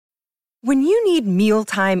When you need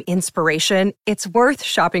mealtime inspiration, it's worth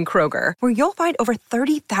shopping Kroger, where you'll find over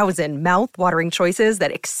 30,000 mouth-watering choices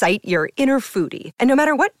that excite your inner foodie. And no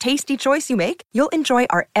matter what tasty choice you make, you'll enjoy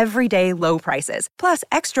our everyday low prices, plus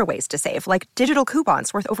extra ways to save, like digital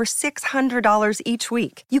coupons worth over $600 each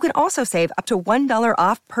week. You can also save up to $1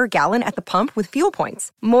 off per gallon at the pump with fuel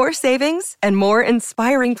points. More savings and more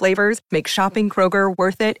inspiring flavors make shopping Kroger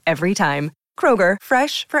worth it every time. Kroger,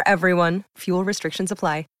 fresh for everyone. Fuel restrictions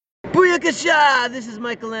apply. Booyakasha! This is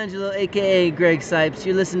Michelangelo, aka Greg Sipes.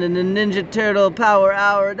 You're listening to Ninja Turtle Power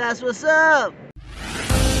Hour. That's what's up!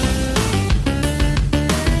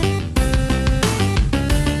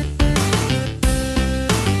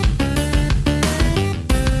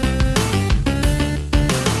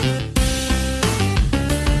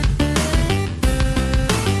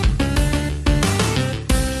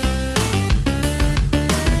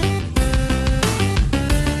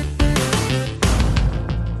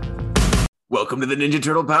 Welcome to the Ninja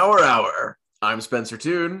Turtle Power Hour. I'm Spencer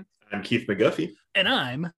Toon. I'm Keith McGuffey. And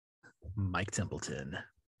I'm Mike Templeton.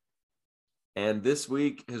 And this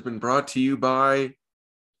week has been brought to you by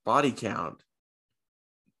Body Count.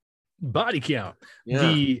 Body Count.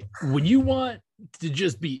 Yeah. When you want to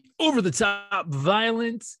just be over the top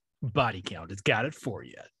violence, Body Count. It's got it for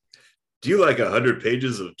you. Do you like 100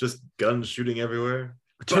 pages of just guns shooting everywhere?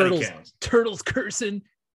 Turtles cursing.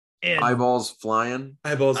 And eyeballs flying,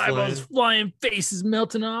 flying, faces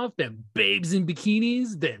melting off, and babes in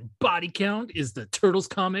bikinis. Then Body Count is the Turtles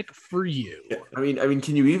comic for you. I mean,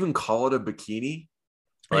 can you even call it a bikini?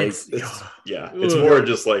 Like, it's more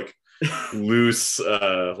just like loose,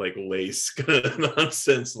 like lace kind of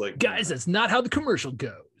nonsense. Like, guys, that's not how the commercial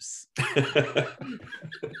goes.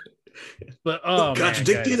 But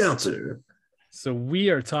contradict the announcer. So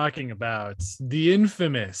we are talking about the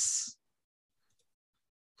infamous.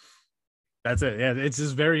 That's it. Yeah, it's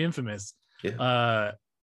just very infamous. Yeah.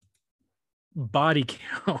 Body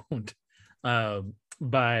Count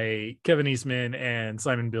by Kevin Eastman and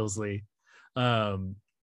Simon Billsley from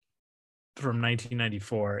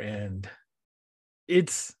 1994. And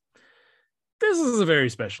this is a very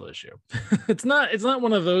special issue. It's not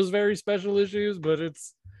one of those very special issues, but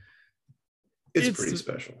it's pretty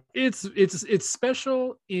special. It's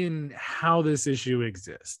special in how this issue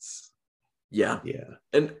exists. Yeah.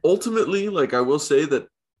 And ultimately, like, I will say that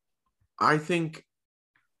I think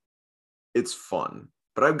it's fun,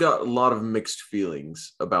 but I've got a lot of mixed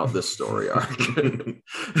feelings about this story arc.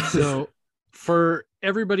 So for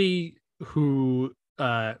everybody who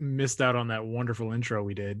missed out on that wonderful intro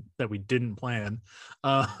we did that we didn't plan,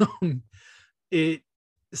 so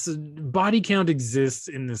Body Count exists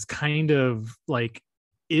in this kind of like,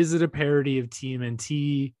 is it a parody of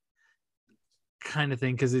TMNT kind of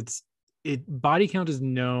thing? Because Body Count is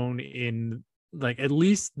known in, like, at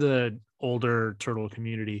least the older turtle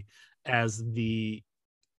community as the,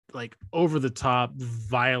 like, over the top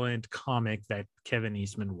violent comic that Kevin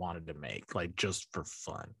Eastman wanted to make, like, just for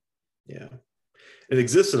fun. Yeah. It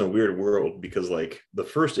exists in a weird world because, like, the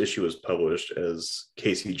first issue was published as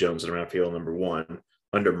Casey Jones and Raphael #1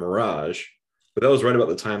 under Mirage, but that was right about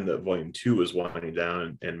the time that Volume 2 was winding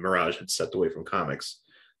down and Mirage had stepped away from comics.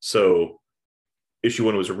 So Issue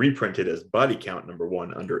 1 was reprinted as Body Count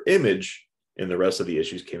 #1 under Image, and the rest of the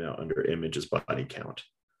issues came out under Image as Body Count.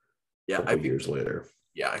 Yeah, a couple years later.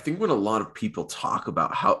 Yeah, I think when a lot of people talk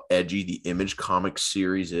about how edgy the Image Comics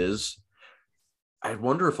series is, I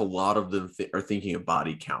wonder if a lot of them are thinking of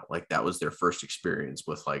Body Count. Like, that was their first experience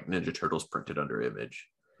with, like, Ninja Turtles printed under Image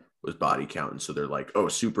was Body Count. And so they're like, oh,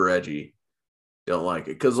 super edgy. Don't like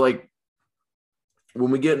it. Because, like,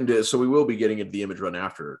 when we get into, so we will be getting into the Image run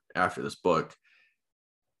after this book.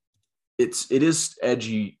 It is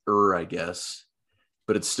edgier, I guess,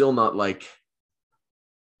 but it's still not like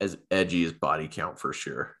as edgy as Body Count for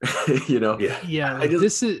sure. You know? Yeah.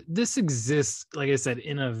 This exists, like I said,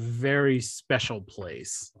 in a very special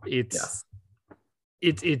place. It's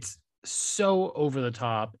so over the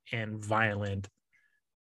top and violent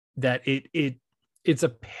that it's a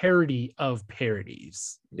parody of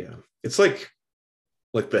parodies. Yeah. It's like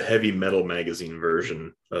the heavy metal magazine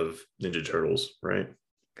version of Ninja Turtles, right?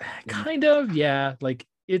 Kind of, yeah. Like,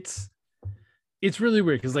 it's really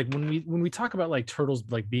weird because, like, when we talk about, like, Turtles,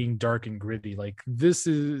 like, being dark and gritty, like, this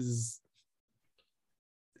is,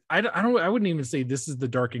 I wouldn't even say this is the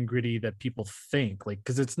dark and gritty that people think, like,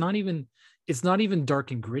 because it's not even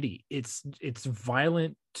dark and gritty. It's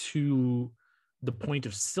violent to the point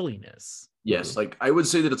of silliness. Yes, like, I would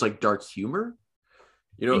say that it's like dark humor.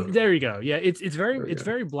 You know, there you go. Yeah, it's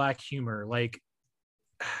very black humor, like,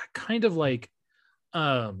 kind of like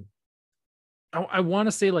I want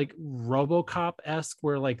to say like RoboCop-esque,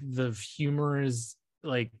 where like the humor is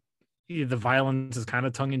like the violence is kind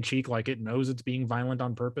of tongue in cheek, like it knows it's being violent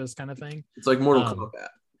on purpose, kind of thing. It's like Mortal Kombat.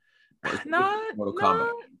 Like Not Mortal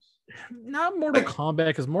Kombat. not Mortal Like- Kombat,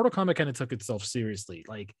 because Mortal Kombat kind of took itself seriously.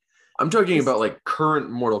 Like I'm talking about like current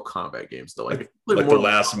Mortal Kombat games, though. Like the Mortal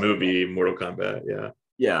last Kombat. movie, Mortal Kombat. Yeah.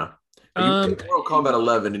 Yeah. You play Mortal Kombat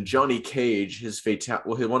 11 and Johnny Cage,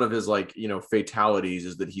 one of his like, fatalities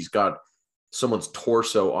is that he's got someone's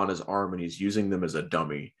torso on his arm and he's using them as a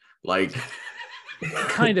dummy. Like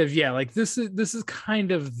kind of, yeah, like this is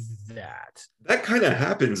kind of that. That kind of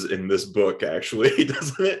happens in this book, actually,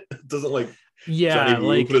 doesn't it? Doesn't like Yeah, Johnny Wu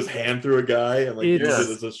like put his hand through a guy and like use It's-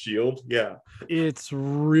 it as a shield? Yeah. it's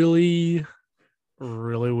really,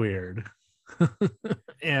 really weird.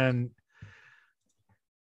 And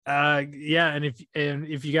yeah, and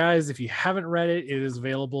if you haven't read it, it is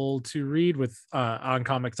available to read with on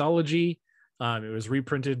Comixology. It was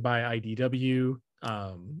reprinted by IDW.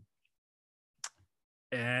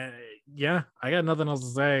 And yeah, I got nothing else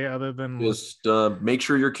to say other than just make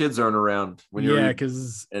sure your kids aren't around when you're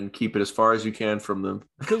because and keep it as far as you can from them.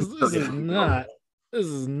 this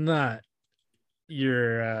is not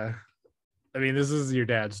your I mean, this is your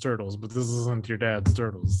dad's turtles, but this isn't your dad's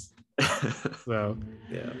turtles. So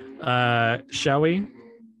Yeah. Shall we?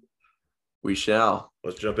 We shall.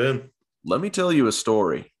 Let's jump in. Let me tell you a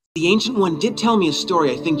story. The Ancient One did tell me a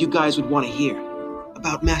story I think you guys would want to hear.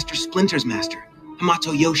 About Master Splinter's master,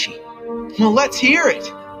 Hamato Yoshi. Well, let's hear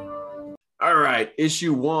it! All right,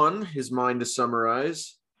 issue 1 is mine to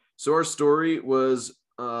summarize. So our story was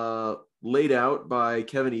laid out by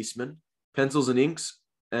Kevin Eastman, pencils and inks,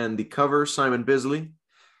 and the cover, Simon Bisley.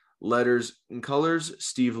 Letters and colors,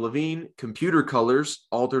 Steve Levine. Computer colors,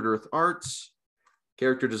 Altered Earth Arts.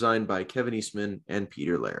 Character design by Kevin Eastman and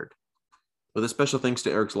Peter Laird. With a special thanks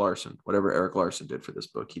to Eric Larson. Whatever Eric Larson did for this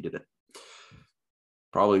book, he did it.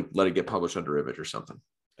 Probably let it get published under Image or something.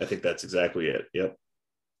 I think that's exactly it. Yep.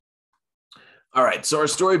 All right, so our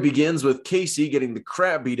story begins with Casey getting the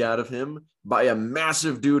crap beat out of him by a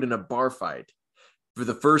massive dude in a bar fight. For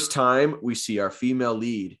the first time, we see our female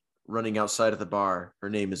lead running outside of the bar. Her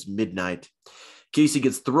name is Midnight. Casey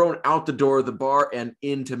gets thrown out the door of the bar and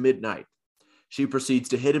into Midnight. She proceeds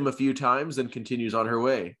to hit him a few times and continues on her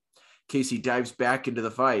way. Casey dives back into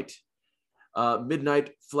the fight.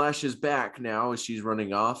 Midnight flashes back now as she's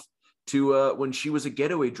running off to when she was a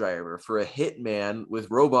getaway driver for a hitman with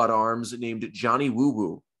robot arms named Johnny Woo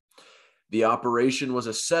Woo. The operation was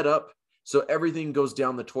a setup, so everything goes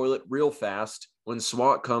down the toilet real fast when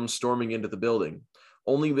SWAT comes storming into the building.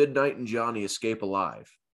 Only Midnight and Johnny escape alive.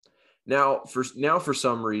 Now, for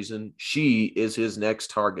some reason, she is his next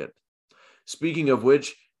target. Speaking of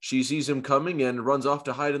which, she sees him coming and runs off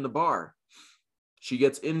to hide in the bar. She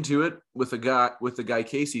gets into it with the guy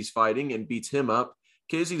Casey's fighting and beats him up.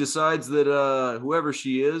 Casey decides that whoever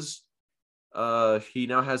she is, he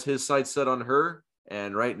now has his sights set on her,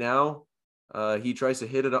 and right now, he tries to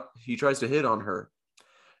hit on her.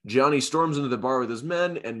 Johnny storms into the bar with his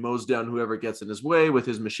men and mows down whoever gets in his way with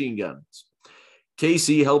his machine guns.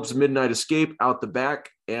 Casey helps Midnight escape out the back,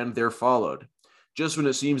 and they're followed. Just when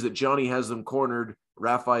it seems that Johnny has them cornered,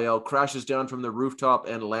 Raphael crashes down from the rooftop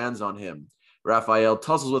and lands on him. Raphael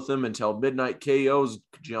tussles with him until Midnight KOs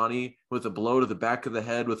Johnny with a blow to the back of the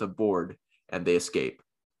head with a board, and they escape.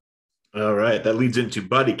 All right. That leads into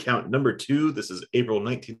Body Count number 2. This is April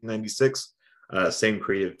 1996. Same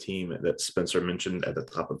creative team that Spencer mentioned at the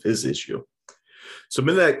top of his issue. So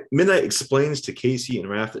Midnight explains to Casey and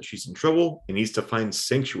Raph that she's in trouble and needs to find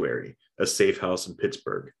Sanctuary, a safe house in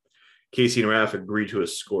Pittsburgh. Casey and Raph agree to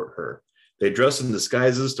escort her. They dress in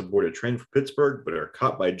disguises to board a train for Pittsburgh, but are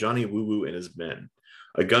caught by Johnny Woo Woo and his men.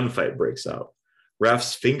 A gunfight breaks out.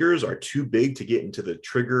 Raph's fingers are too big to get into the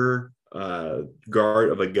trigger guard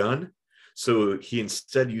of a gun, so he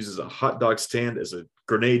instead uses a hot dog stand as a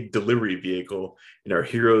grenade delivery vehicle, and our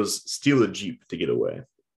heroes steal a Jeep to get away.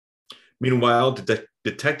 Meanwhile,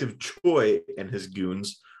 Detective Choi and his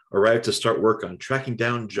goons arrive to start work on tracking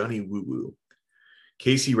down Johnny Woo Woo.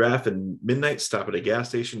 Casey, Raph, and Midnight stop at a gas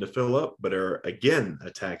station to fill up, but are again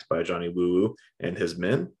attacked by Johnny Woo Woo and his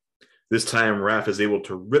men. This time, Raph is able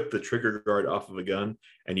to rip the trigger guard off of a gun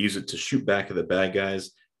and use it to shoot back at the bad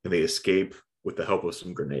guys, and they escape with the help of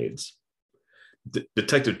some grenades.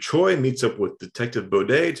 Detective Choi meets up with Detective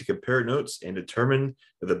Baudet to compare notes and determine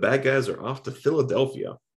that the bad guys are off to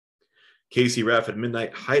Philadelphia. Casey, Raph, and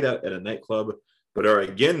Midnight hide out at a nightclub, but are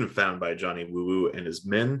again found by Johnny Woo Woo and his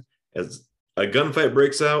men. As a gunfight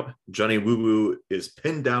breaks out, Johnny Woo Woo is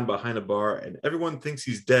pinned down behind a bar, and everyone thinks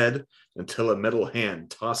he's dead until a metal hand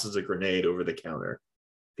tosses a grenade over the counter.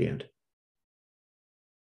 The end.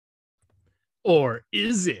 Or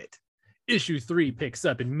is it? Issue 3 picks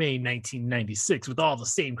up in May 1996 with all the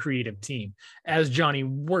same creative team. As Johnny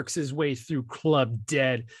works his way through Club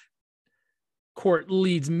Dead, Court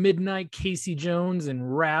leads Midnight, Casey Jones, and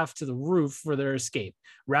Raph to the roof for their escape.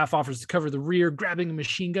 Raph offers to cover the rear, grabbing a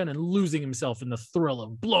machine gun and losing himself in the thrill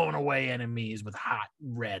of blowing away enemies with hot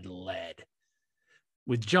red lead.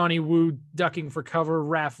 With Johnny Woo ducking for cover,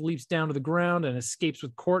 Raph leaps down to the ground and escapes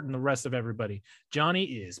with Court and the rest of everybody. Johnny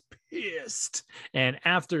is pissed, and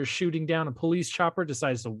after shooting down a police chopper,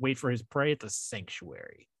 decides to wait for his prey at the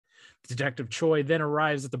sanctuary. Detective Choi then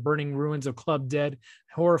arrives at the burning ruins of Club Dead.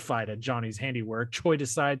 Horrified at Johnny's handiwork, Choi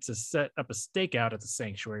decides to set up a stakeout at the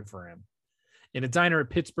sanctuary for him. In a diner at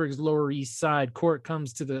Pittsburgh's Lower East Side, Court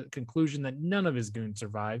comes to the conclusion that none of his goons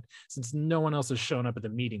survived since no one else has shown up at the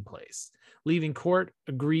meeting place. Court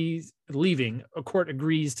agrees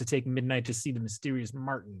to take Midnight to see the mysterious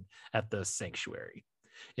Martin at the sanctuary.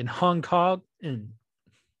 In Hong Kong,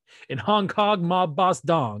 mob boss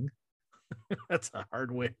Dong. That's a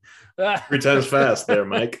hard way. 3 times fast there,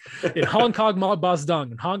 Mike. In Hong Kong mob boss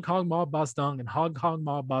Dong.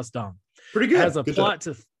 Pretty good. Has a Good plot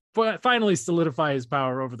job. to finally solidify his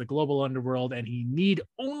power over the global underworld, and he need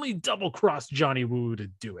only double-cross Johnny Woo to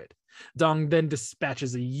do it. Dong then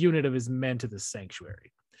dispatches a unit of his men to the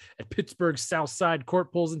sanctuary. At Pittsburgh's South Side,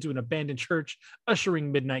 Court pulls into an abandoned church,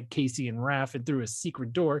 ushering Midnight, Casey, and Raph, and through a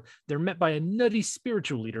secret door, they're met by a nutty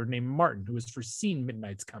spiritual leader named Martin, who has foreseen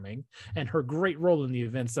Midnight's coming and her great role in the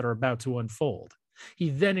events that are about to unfold. He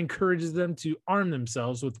then encourages them to arm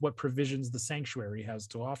themselves with what provisions the sanctuary has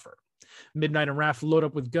to offer. Midnight and Raph load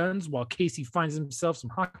up with guns, while Casey finds himself some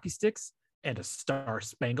hockey sticks and a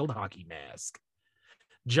star-spangled hockey mask.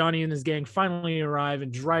 Johnny and his gang finally arrive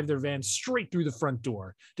and drive their van straight through the front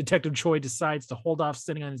door. Detective Choi decides to hold off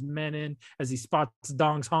sending on his men in as he spots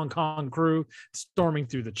Dong's Hong Kong crew storming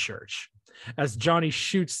through the church. As Johnny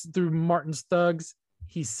shoots through Martin's thugs,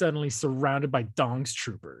 he's suddenly surrounded by Dong's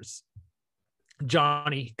troopers.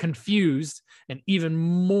 Johnny, confused, and even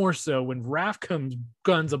more so when Raph comes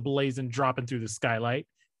guns ablaze and dropping through the skylight.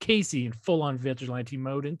 Casey in full-on vigilante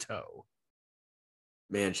mode in tow.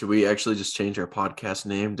 Man, should we actually just change our podcast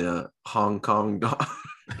name to Hong Kong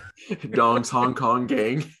Dong's Hong Kong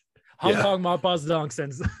Gang? Hong Kong Mob Boss Dong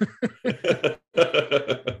sends.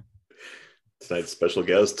 Tonight's special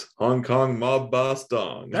guest, Hong Kong Mob Boss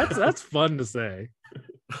Dong. That's fun to say.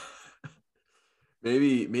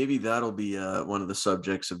 Maybe that'll be one of the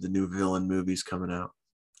subjects of the new villain movies coming out.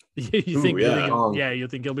 You think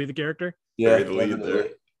he'll be the character? Yeah, the lead there.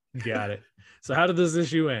 Got it. So how did this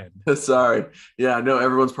issue end? Sorry. Yeah, I know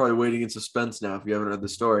everyone's probably waiting in suspense now if you haven't read the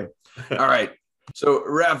story. All right. So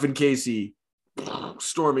Raph and Casey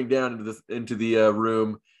storming down into the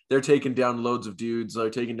room. They're taking down loads of dudes.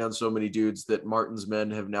 They're taking down so many dudes that Martin's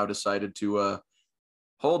men have now decided to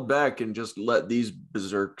hold back and just let these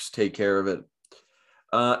berserks take care of it.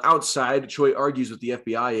 Outside, Choi argues with the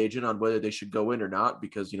FBI agent on whether they should go in or not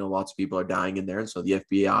because, lots of people are dying in there. And so the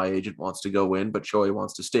FBI agent wants to go in, but Choi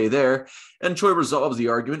wants to stay there. And Choi resolves the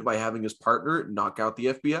argument by having his partner knock out the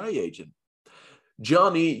FBI agent.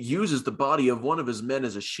 Johnny uses the body of one of his men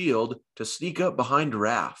as a shield to sneak up behind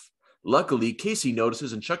Raph. Luckily, Casey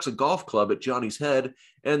notices and chucks a golf club at Johnny's head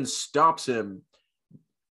and stops him.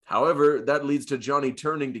 However, that leads to Johnny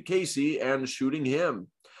turning to Casey and shooting him.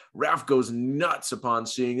 Raph goes nuts upon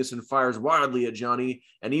seeing this and fires wildly at Johnny,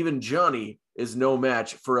 and even Johnny is no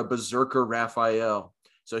match for a berserker Raphael.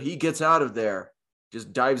 So he gets out of there,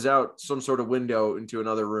 just dives out some sort of window into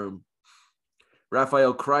another room.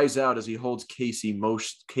 Raphael cries out as he holds Casey's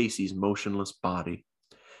motionless body.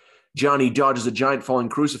 Johnny dodges a giant falling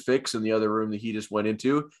crucifix in the other room that he just went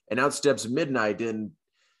into, and out steps Midnight in,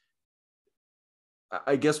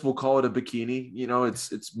 I guess we'll call it a bikini.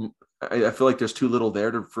 I feel like there's too little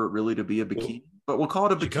there for it really to be a bikini, but we'll call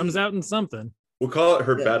it a bikini. She comes out in something. We'll call it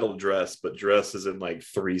her battle dress, but dress is in like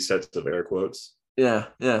 3 sets of air quotes. Yeah.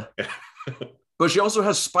 But she also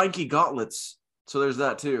has spiky gauntlets, so there's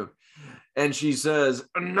that too. And she says,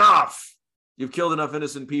 "Enough! You've killed enough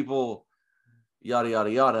innocent people." Yada yada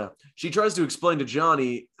yada. She tries to explain to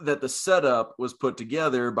Johnny that the setup was put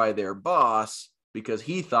together by their boss because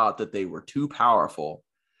he thought that they were too powerful.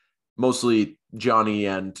 Mostly Johnny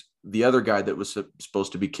and the other guy that was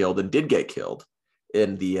supposed to be killed and did get killed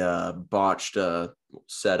in the botched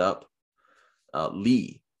setup,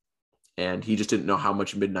 Lee. And he just didn't know how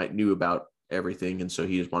much Midnight knew about everything, and so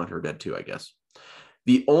he just wanted her dead too, I guess.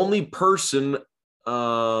 The only person...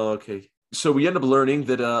 So we end up learning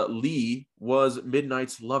that Lee was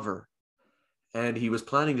Midnight's lover, and he was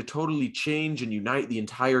planning to totally change and unite the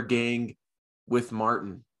entire gang with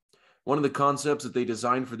Martin. One of the concepts that they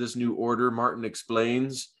designed for this new order, Martin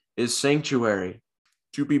explains, is sanctuary.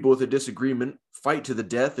 Two people with a disagreement fight to the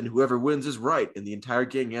death, and whoever wins is right, and the entire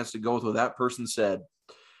gang has to go with what that person said.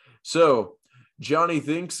 So Johnny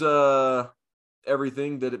thinks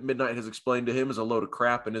everything that Midnight has explained to him is a load of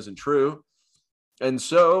crap and isn't true. And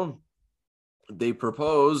so they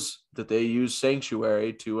propose that they use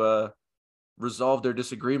sanctuary to resolve their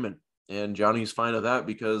disagreement. And Johnny's fine with that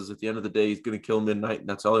because at the end of the day, he's going to kill Midnight, and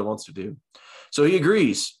that's all he wants to do. So he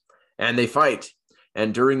agrees, and they fight.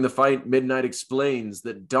 And during the fight, Midnight explains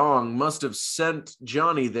that Dong must have sent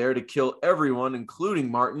Johnny there to kill everyone,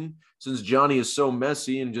 including Martin, since Johnny is so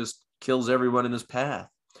messy and just kills everyone in his path.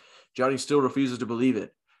 Johnny still refuses to believe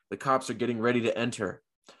it. The cops are getting ready to enter.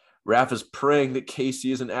 Raph is praying that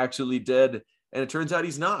Casey isn't actually dead, and it turns out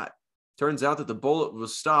he's not. Turns out that the bullet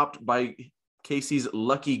was stopped by Casey's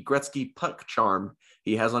lucky Gretzky puck charm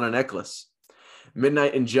he has on a necklace.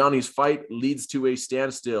 Midnight and Johnny's fight leads to a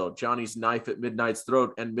standstill. Johnny's knife at Midnight's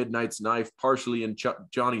throat and Midnight's knife partially in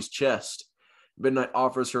Johnny's chest. Midnight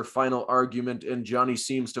offers her final argument, and Johnny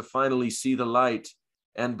seems to finally see the light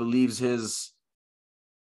and believes his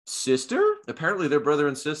sister? Apparently they're brother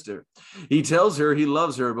and sister. He tells her he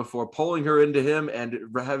loves her before pulling her into him and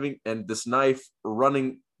this knife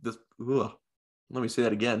running this. Ugh, let me say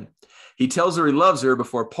that again. He tells her he loves her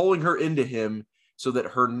before pulling her into him so that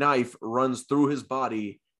her knife runs through his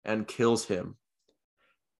body and kills him.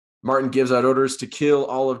 Martin gives out orders to kill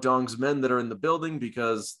all of Dong's men that are in the building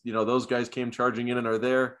because, those guys came charging in and are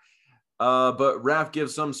there. But Raph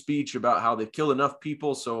gives some speech about how they've killed enough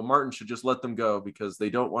people, so Martin should just let them go because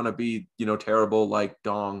they don't want to be, terrible like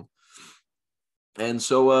Dong. And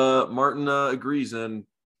so Martin agrees and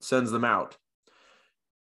sends them out.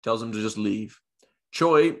 Tells them to just leave.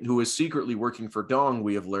 Choi, who is secretly working for Dong,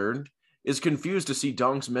 we have learned, is confused to see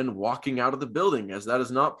Dong's men walking out of the building, as that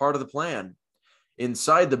is not part of the plan.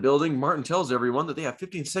 Inside the building, Martin tells everyone that they have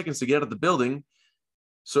 15 seconds to get out of the building,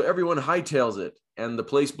 so everyone hightails it, and the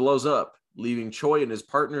place blows up, leaving Choi and his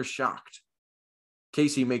partner shocked.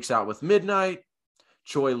 Casey makes out with Midnight.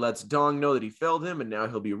 Choi lets Dong know that he failed him, and now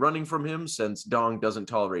he'll be running from him since Dong doesn't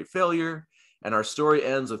tolerate failure. And our story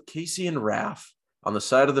ends with Casey and Raph on the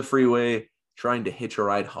side of the freeway trying to hitch a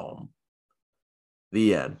ride home.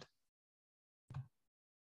 The end.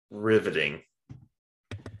 Riveting.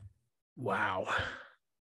 Wow.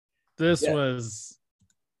 This was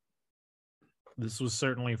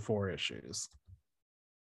certainly 4 issues.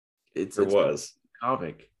 It was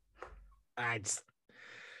comic.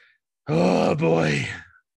 Oh boy.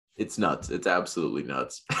 It's nuts. It's absolutely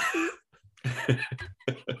nuts.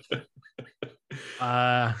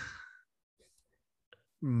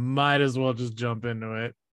 Might as well just jump into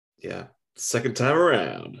it. Yeah. Second time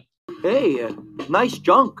around. Hey, nice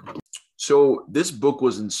junk. So this book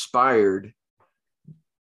was inspired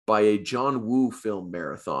by a John Woo film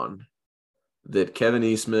marathon that Kevin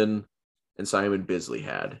Eastman and Simon Bisley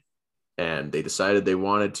had. And they decided they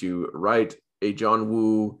wanted to write a John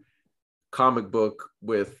Woo comic book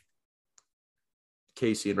with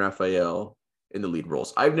Casey and Raphael in the lead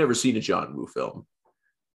roles. I've never seen a John Woo film.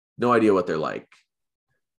 No idea what they're like.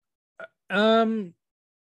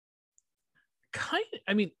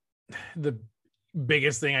 The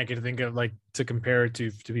biggest thing I could think of, like, to compare it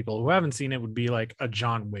to people who haven't seen it would be like a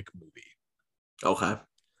John Wick movie. Okay.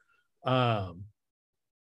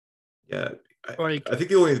 Yeah. I think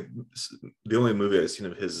the only movie I've seen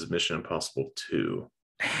of his is Mission Impossible 2.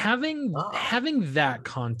 Having that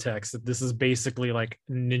context that this is basically like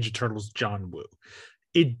Ninja Turtles John Woo,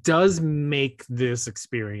 it does make this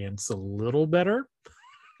experience a little better.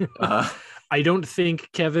 I don't think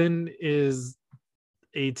Kevin is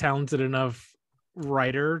a talented enough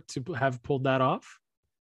writer to have pulled that off,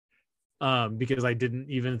 because I didn't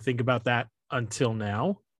even think about that until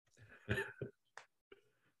now.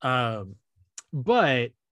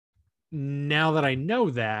 But now that I know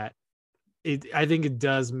that, I think it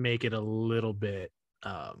does make it a little bit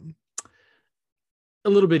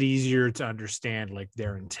easier to understand like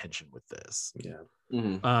their intention with this. Yeah.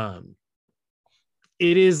 Mm-hmm.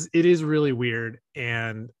 It is really weird,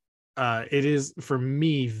 and it is, for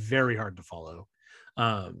me, very hard to follow.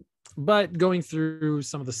 But going through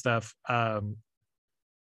some of the stuff,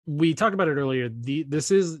 we talked about it earlier. This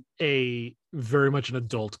is a very much an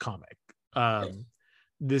adult comic.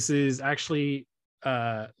 This is actually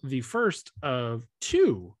the first of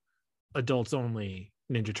 2 adults only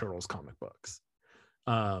Ninja Turtles comic books.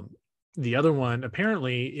 The other one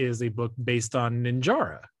apparently is a book based on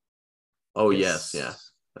Ninjara. Oh yes, yeah.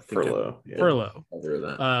 I think Furlough.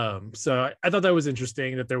 That. So I thought that was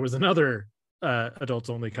interesting that there was another adults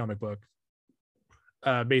only comic book.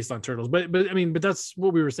 based on turtles. But I mean, but that's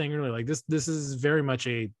what we were saying earlier. Like this is very much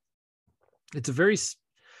it's a very,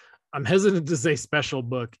 I'm hesitant to say special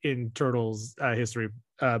book in Turtles history,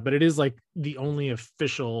 but it is like the only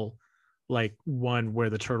official like one where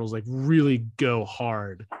the Turtles like really go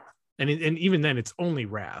hard, and even then it's only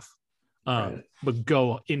Wrath, Right. but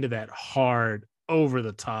go into that hard over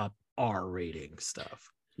the top R rating stuff.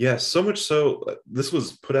 Yeah, so much so this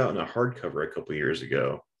was put out in a hardcover a couple years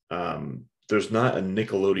ago. There's not a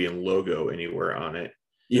Nickelodeon logo anywhere on it.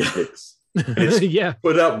 Yeah. It's Yeah,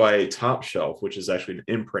 put out by Top Shelf, which is actually an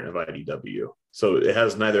imprint of IDW. So it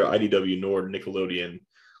has neither IDW nor Nickelodeon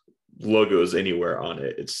logos anywhere on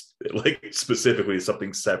it. It's like specifically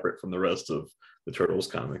something separate from the rest of the Turtles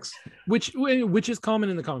comics. which is common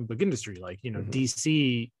in the comic book industry. Like, you know, Mhm.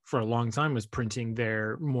 DC for a long time was printing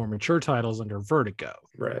their more mature titles under Vertigo.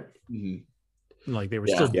 Right. Mhm. Like they were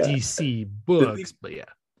Yeah. still Yeah. DC books, but yeah.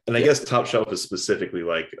 And I guess Top Shelf is specifically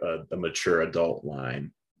like a mature adult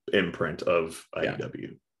line imprint of Yeah.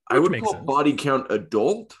 IDW. I would makes call sense. body count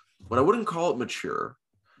adult, but I wouldn't call it mature.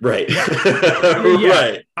 Right. Yeah.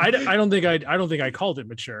 Right. I don't think I called it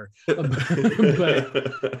mature.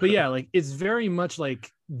 But yeah, like it's very much like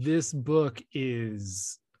this book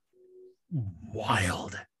is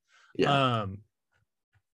wild. Yeah.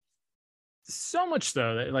 So much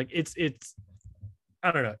so that like it's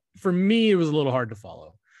I don't know. For me, it was a little hard to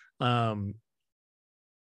follow.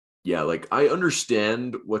 Yeah, like I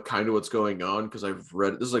understand what's going on because I've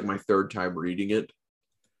read this is like my third time reading it.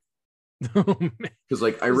 Oh, man. Because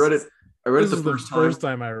like I read it This the is first time.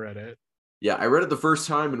 time I read it. Yeah, I read it the first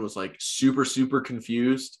time and was like super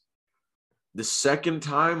confused. The second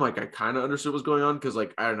time, like I kind of understood what's going on because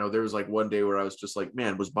like I don't know, there was like one day where I was just like,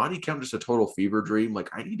 man, was Body Count just a total fever dream? Like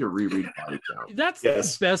I need to reread Body Count. That's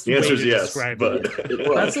Yes. the best The way answer to is yes, describe but it. It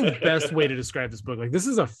was. That's the best way to describe this book. Like this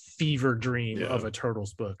is a fever dream Yeah. of a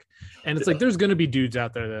Turtles book. And it's like there's gonna be dudes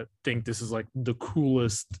out there that think this is like the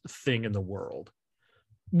coolest thing in the world,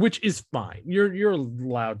 which is fine. You're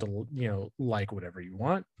allowed to, you know, like whatever you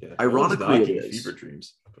want. Yeah. Ironically, No one's knocking it is. fever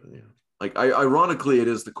dreams. But, yeah. Like ironically, it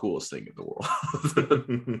is the coolest thing in the world.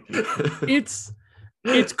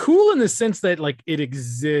 It's cool in the sense that like it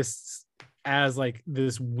exists as like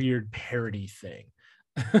this weird parody thing.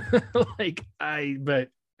 Like I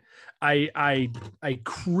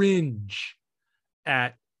cringe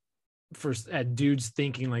at dudes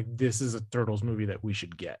thinking like this is a Turtles movie that we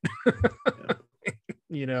should get.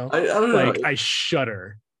 You know, I don't know. like I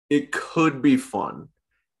shudder. It could be fun.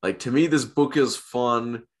 Like to me, this book is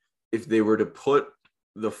fun. If they were to put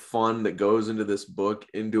the fun that goes into this book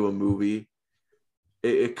into a movie,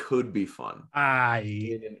 it could be fun.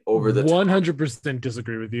 I Over the 100%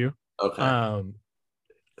 disagree with you. Okay.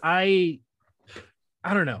 I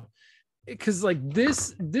don't know, because like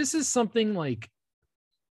this is something like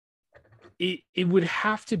it would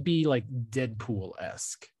have to be like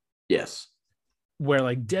Deadpool-esque, Yes. where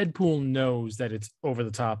like Deadpool knows that it's over the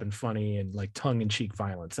top and funny and like tongue-in-cheek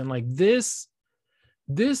violence, and like this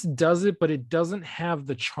does it, but it doesn't have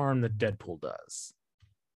the charm that Deadpool does.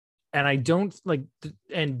 And I don't like,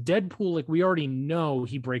 and Deadpool, like we already know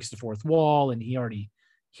he breaks the fourth wall and he already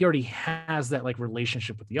has that like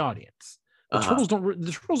relationship with the audience. The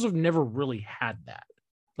Turtles have never really had that,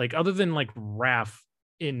 like other than like Raph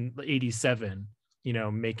in '87, you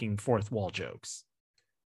know, making fourth wall jokes.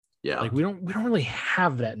 Yeah. Like we don't really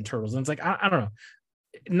have that in Turtles. And it's like, I don't know,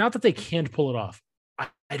 not that they can't pull it off.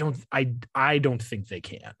 I don't think they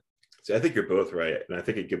can. See, I think you're both right, and I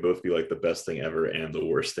think it could both be like the best thing ever and the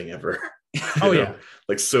worst thing ever. Oh, You yeah. know?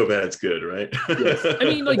 Like so bad it's good, right? Yes. I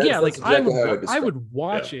mean, like, That's- yeah, like that's exactly how I would I would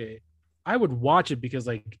watch it. I would watch it because,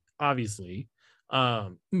 like, obviously,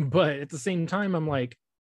 but at the same time, I'm like,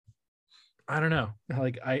 I don't know,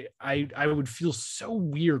 like, I would feel so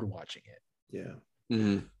weird watching it. Yeah.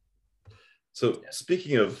 Mhm. So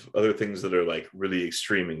speaking of other things that are like really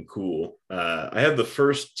extreme and cool, I have the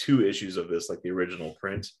first two issues of this, like the original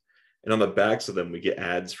print, and on the backs of them we get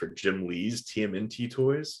ads for Jim Lee's TMNT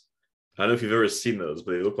toys. I don't know if you've ever seen those,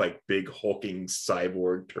 but they look like big hulking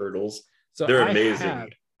cyborg turtles. So They're amazing.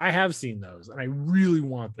 I have seen those, and I really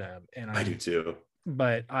want them, and I do too.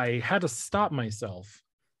 but I had to stop myself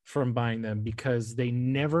from buying them because they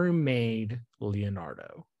never made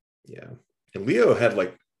Leonardo. Yeah. And Leo had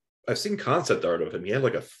like, I've seen concept art of him. He had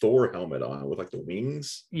like a Thor helmet on with like the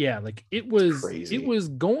wings. Yeah, like it was crazy.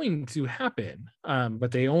 going to happen,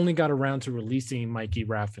 but they only got around to releasing Mikey,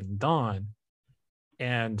 Raph, and Don,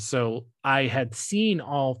 and so I had seen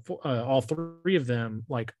all three of them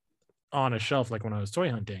like on a shelf, like when I was toy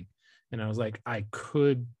hunting, and I was like, I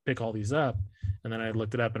could pick all these up, and then I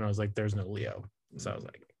looked it up, and I was like, there's no Leo, so I was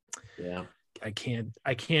like, Yeah.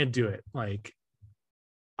 can't do it. Like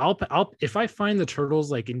I'll if I find the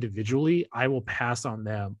turtles like individually, I will pass on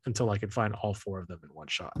them until I can find all 4 of them in one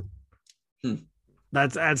shot.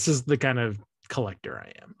 That's just the kind of collector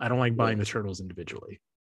I am. I don't like buying the turtles individually.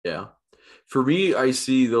 Yeah. For me, I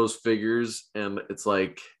see those figures and it's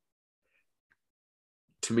like,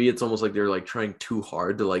 to me, it's almost like they're like trying too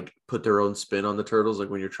hard to like put their own spin on the turtles. Like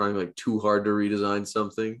when you're trying like too hard to redesign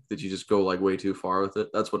something, that you just go like way too far with it.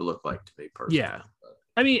 That's what it looked like to me personally. Yeah.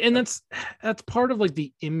 I mean, and that's part of like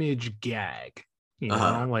the Image gag, you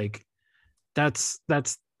know, like that's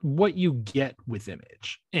what you get with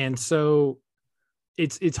Image. And so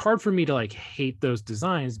it's hard for me to like hate those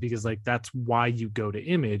designs because like that's why you go to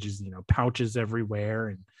Image is, you know, pouches everywhere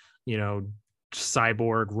and, you know,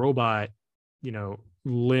 cyborg robot, you know,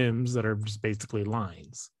 limbs that are just basically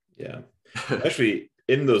lines. Yeah. Actually,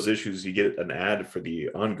 in those issues, you get an ad for the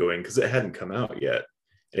ongoing because it hadn't come out yet.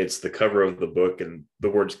 It's the cover of the book and the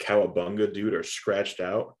words Cowabunga, dude, are scratched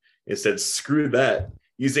out. It said, screw that.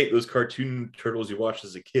 These ain't those cartoon turtles you watched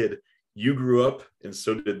as a kid. You grew up and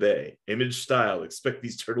so did they. Image style. Expect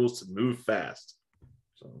these turtles to move fast.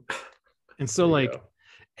 So like,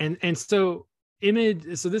 and so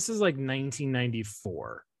Image, so this is like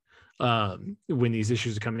 1994 when these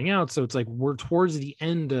issues are coming out. So it's like we're towards the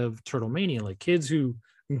end of Turtle Mania. Like kids who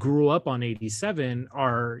grew up on 87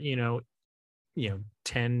 are, you know,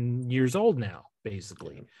 10 years old now,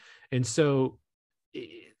 basically. And so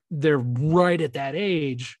they're right at that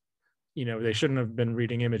age, you know, they shouldn't have been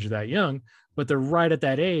reading Image that young, but they're right at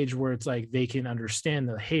that age where it's like they can understand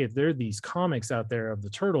that, hey, there are these comics out there of the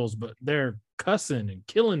turtles, but they're cussing and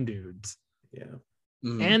killing dudes. Yeah.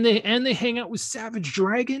 And they hang out with Savage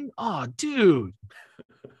Dragon. Oh, dude.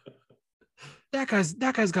 that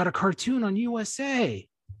guy's got a cartoon on USA.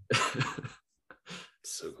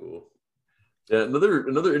 So cool. Yeah,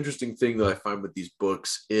 another interesting thing that I find with these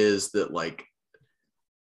books is that like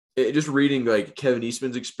just reading like Kevin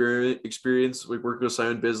Eastman's experience like working with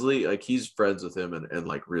Simon Bisley, like he's friends with him and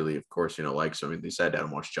like really, of course, you know, likes him. I mean, they sat down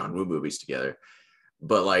and watched John Woo movies together.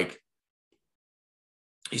 But like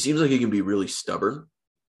he seems like he can be really stubborn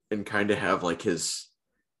and kind of have like his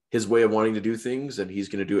way of wanting to do things, and he's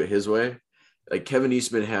going to do it his way. Like Kevin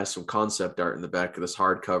Eastman has some concept art in the back of this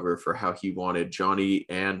hardcover for how he wanted Johnny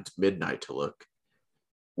and Midnight to look,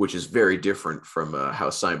 which is very different from how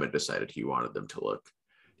Simon decided he wanted them to look.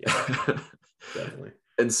 Yeah, definitely.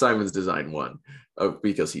 And Simon's design won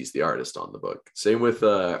because he's the artist on the book. Same with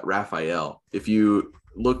Raphael. If you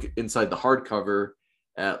look inside the hardcover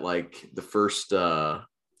at like the first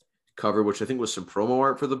cover, which I think was some promo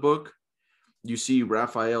art for the book, you see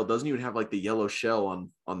Raphael doesn't even have like the yellow shell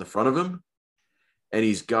on the front of him. And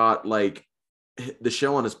he's got like the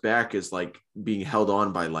shell on his back is like being held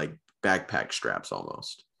on by like backpack straps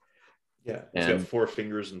almost. Yeah. He's got 4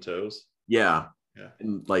 fingers and toes. Yeah. Yeah.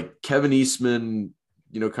 And like Kevin Eastman,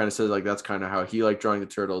 you know, kind of says like that's kind of how he liked drawing the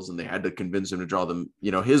turtles, and they had to convince him to draw them,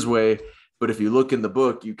 you know, his way. But if you look in the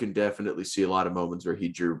book, you can definitely see a lot of moments where he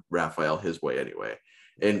drew Raphael his way anyway.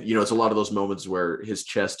 And, you know, it's a lot of those moments where his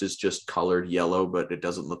chest is just colored yellow, but it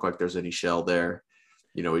doesn't look like there's any shell there.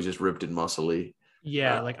 You know, he's just ripped and muscly.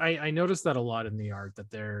 Yeah, like I noticed that a lot in the art,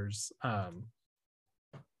 that there's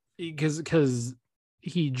because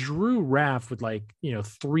he drew Raph with like, you know,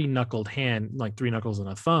 3-knuckled hand, like 3 knuckles and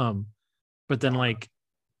a thumb, but then like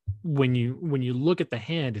when you look at the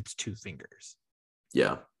hand, it's 2 fingers.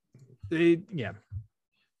 Yeah. Yeah.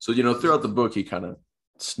 So, you know, throughout the book, he kind of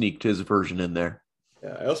sneaked his version in there.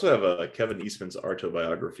 Yeah, I also have Kevin Eastman's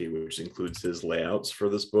autobiography, which includes his layouts for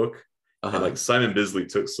this book. And like Simon Bisley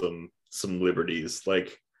took some liberties.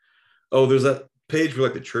 Like, oh, there's that page where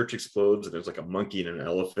like the church explodes and there's like a monkey and an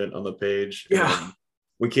elephant on the page. Yeah. And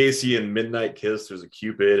when Casey and Midnight kiss, there's a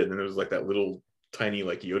Cupid, and then there's like that little tiny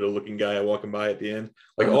like Yoda looking guy walking by at the end.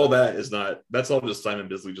 Like all that is not, that's all just Simon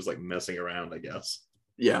Bisley just like messing around, I guess.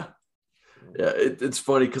 Yeah. Yeah. It's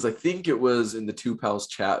funny because I think it was in the Two Pals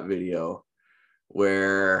chat video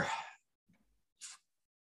where,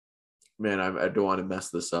 man, I don't want to mess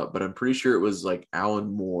this up, but I'm pretty sure it was like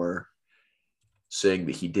Alan Moore saying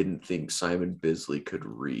that he didn't think Simon Bisley could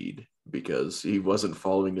read because he wasn't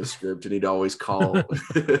following a script, and he'd always call up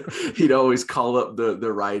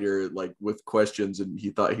the writer like with questions, and he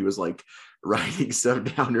thought he was like writing stuff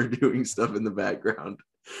down or doing stuff in the background.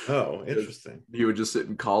 Oh, interesting. He would just sit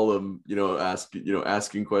and call him,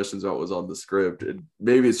 asking questions about what was on the script. And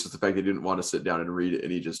maybe it's just the fact that he didn't want to sit down and read it,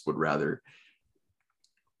 and he just would rather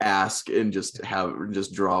ask and just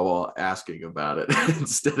draw while asking about it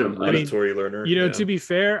instead of auditory learner. You know, to be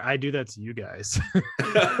fair, I do that to you guys.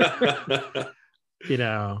 You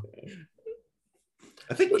know,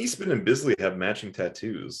 I think Eastman and Bisley have matching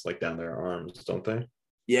tattoos like down their arms, don't they?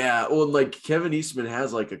 Yeah, well, like Kevin Eastman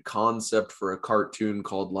has like a concept for a cartoon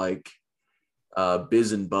called like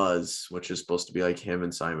Biz and Buzz, which is supposed to be like him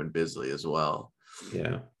and Simon Bisley as well.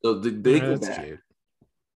 Yeah. So they go That's back. cute.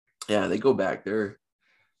 Yeah, they go back. They're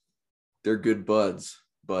good buds,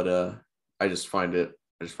 but I just find it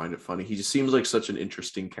funny. He just seems like such an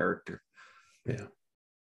interesting character. Yeah.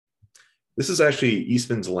 This is actually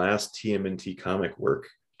Eastman's last TMNT comic work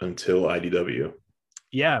until IDW.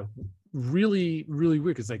 Yeah, really, really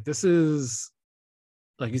weird. Because like this is,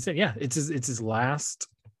 like you said, yeah, it's his last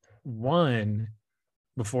one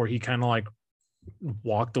before he kind of like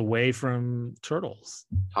walked away from Turtles.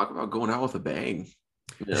 Talk about going out with a bang.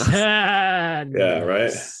 Yeah, Yeah,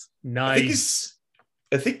 right. Nice.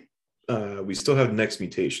 I think we still have Next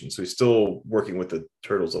Mutation, so he's still working with the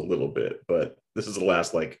Turtles a little bit, but this is the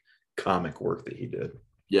last like comic work that he did.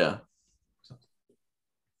 Yeah.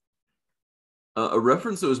 A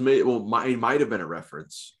reference that was made, well, it might have been a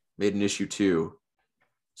reference made in issue 2.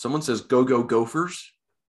 Someone says "Go Go Gophers."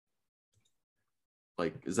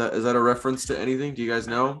 Like, is that a reference to anything? Do you guys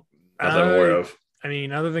know? Not that I'm aware of. I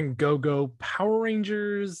mean, other than Go Go Power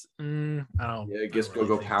Rangers, I don't. Yeah, I guess don't Go really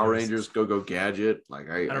Go think Power there's- Rangers, Go Go Gadget. Like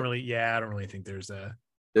I don't really think there's a.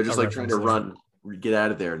 they're just a like trying to reference get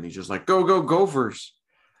out of there, and he's just like, "Go Go Gophers,"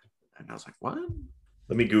 and I was like, "What?"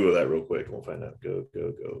 Let me Google that real quick and we'll find out. Go.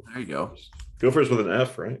 There you go. Gophers with an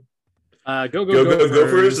F, right? Go Go Go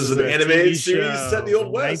Gophers is an a animated TV series show set in the Old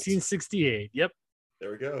from West. 1968. Yep.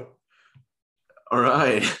 There we go. All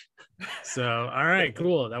right. So, all right,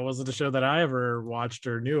 cool. That wasn't a show that I ever watched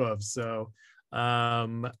or knew of. So,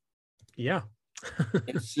 yeah.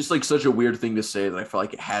 It's just like such a weird thing to say that I felt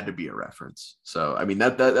like it had to be a reference. So, I mean,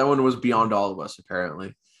 that one was beyond all of us,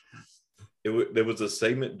 apparently. There was a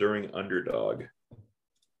segment during Underdog.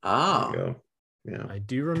 Ah, There we go. Yeah. I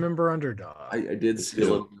do remember Underdog. I did It's see a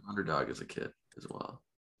little bit of Underdog as a kid as well.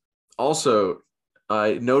 Also,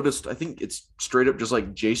 I noticed, I think it's straight up just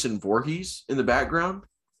like Jason Voorhees in the background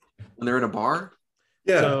when they're in a bar.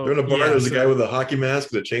 Yeah, So- they're in a bar. yeah, There's a so- guy with a hockey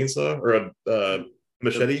mask and a chainsaw or a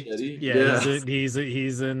machete. Yeah,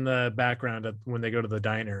 he's in the background when they go to the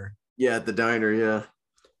diner. Yeah, at the diner, yeah.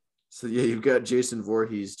 So yeah, you've got Jason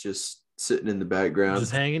Voorhees just sitting in the background.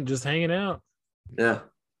 Just hanging out. Yeah.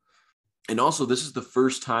 And also, this is the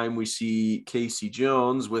first time we see Casey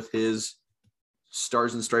Jones with his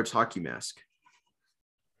Stars and Stripes hockey mask.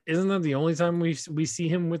 Isn't that the only time we see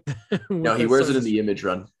him with? No, he wears it in the Image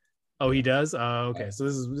run. Oh, he does. Oh, okay. So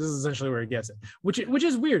this is essentially where he gets it, which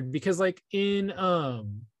is weird because like in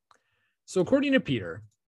so according to Peter,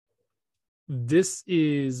 this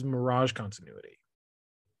is Mirage continuity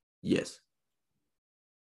Yes.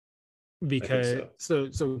 because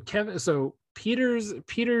so Kevin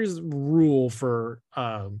Peter's rule for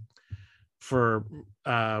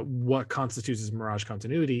what constitutes as Mirage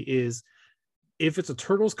continuity is if it's a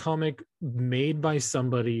Turtles comic made by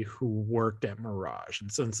somebody who worked at Mirage,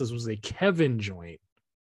 and since this was a Kevin joint,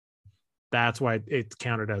 that's why it's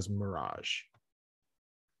counted as Mirage.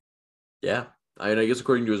 Yeah. I guess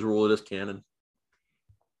according to his rule, it is canon.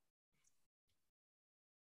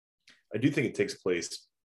 I do think it takes place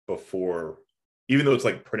before, even though it's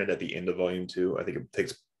like printed at the end of volume 2, I think it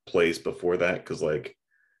takes place before that because like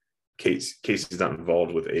Casey's not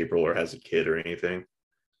involved with April or has a kid or anything.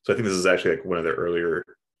 So I think this is actually like one of their earlier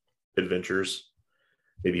adventures.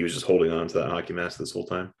 Maybe he was just holding on to that hockey mask this whole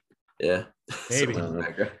time. Yeah. Maybe.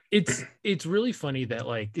 It's really funny that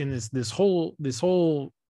like in this whole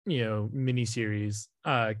mini series,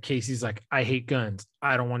 Casey's like, I hate guns.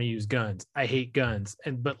 I don't want to use guns. I hate guns.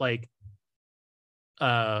 But like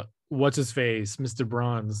what's his face, Mr.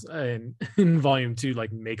 Bronze, and in volume 2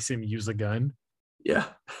 like makes him use a gun. Yeah.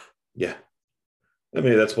 Yeah. I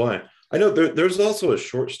mean, that's why. I know there's also a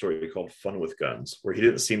short story called Fun with Guns where he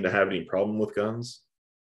didn't seem to have any problem with guns.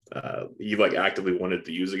 He like actively wanted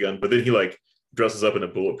to use a gun, but then he like dresses up in a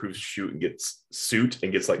bulletproof suit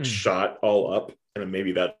and gets shot all up. And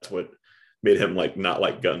maybe that's what made him like not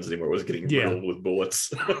like guns anymore, was getting riddled with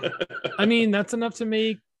bullets. I mean, that's enough to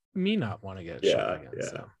make me not want to get shot again. Yeah.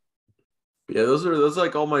 So. Yeah, those are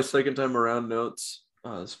like all my second time around notes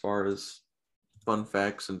as far as fun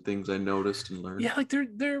facts and things I noticed and learned. Yeah, like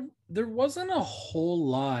there wasn't a whole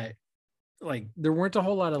lot, like there weren't a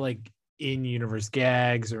whole lot of like in-universe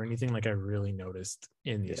gags or anything like I really noticed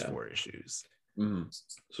in these 4 issues. Mm.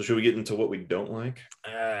 So should we get into what we don't like?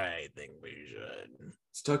 I think we should.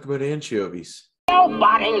 Let's talk about anchovies.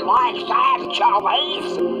 Nobody likes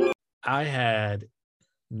anchovies. I had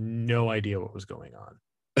no idea what was going on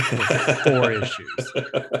for 4 issues.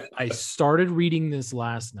 I started reading this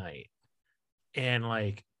last night and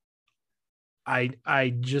like I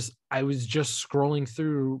was just scrolling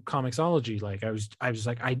through Comixology. Like I was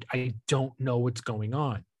like, I don't know what's going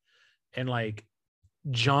on. And like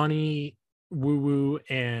Johnny Woo Woo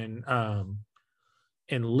and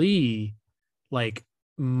Lee like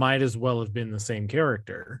might as well have been the same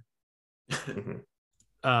character.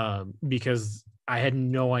 Because I had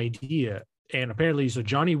no idea. And apparently, so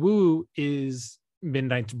Johnny Woo is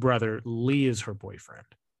Midnight's brother, Lee is her boyfriend.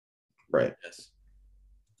 Right. Yes.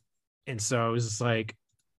 And so I was just like,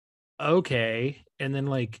 okay. And then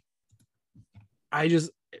like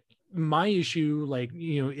my issue, like,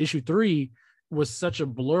 issue 3 was such a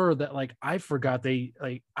blur that like I forgot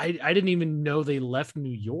I didn't even know they left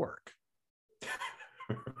New York.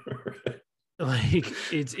 Like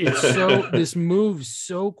it's so this moves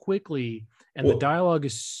so quickly, and the dialogue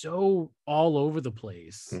is so all over the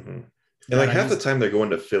place. And like half the time they're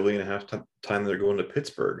going to Philly and half the time they're going to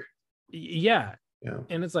Pittsburgh. Yeah.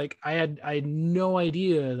 And it's like I had no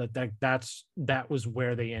idea that was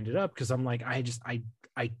where they ended up, because I'm like I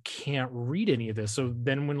can't read any of this. So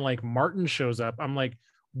then when like Martin shows up, I'm like,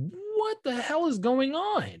 what the hell is going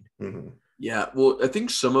on? Yeah, well, I think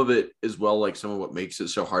some of it as well, like some of what makes it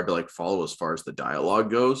so hard to like follow as far as the dialogue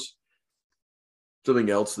goes. Something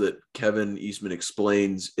else that Kevin Eastman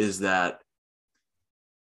explains is that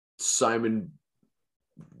Simon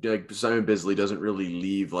Bisley doesn't really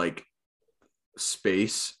leave like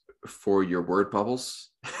space for your word bubbles.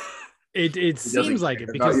 It seems like it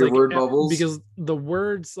because your like word bubbles. Because the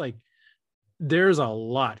words, like there's a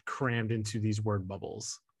lot crammed into these word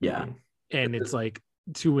bubbles. Yeah. And it's like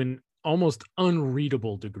to an almost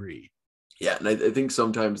unreadable degree. Yeah, and I think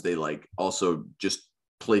sometimes they like also just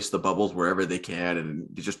place the bubbles wherever they can, and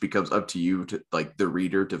it just becomes up to you to like the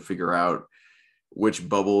reader to figure out which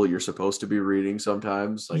bubble you're supposed to be reading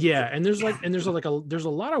sometimes. Like, yeah, and there's a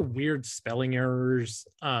lot of weird spelling errors.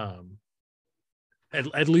 At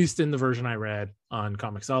least in the version I read on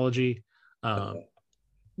Comixology,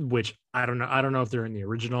 which I don't know if they're in the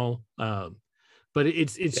original. But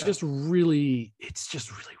it's just really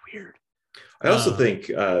weird. I also think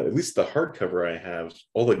at least the hardcover I have,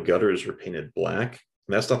 all the gutters are painted black,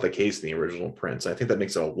 and that's not the case in the original prints. I think that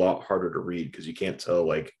makes it a lot harder to read because you can't tell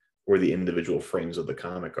like where the individual frames of the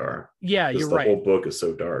comic are. Yeah, you're right. The whole book is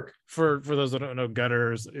so dark. For those that don't know,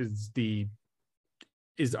 gutters is the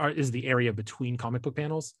area between comic book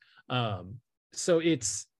panels. So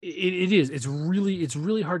it's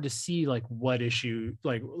really hard to see like what issue,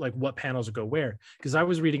 like what panels go where, because I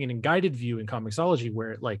was reading it in guided view in Comixology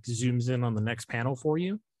where it like zooms in on the next panel for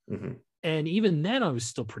you. And even then I was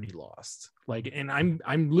still pretty lost, like, and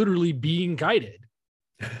I'm literally being guided.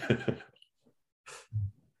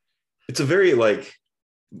 It's a very like,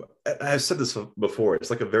 I've said this before, it's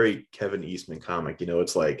like a very Kevin Eastman comic.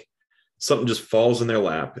 It's like something just falls in their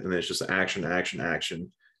lap and then it's just action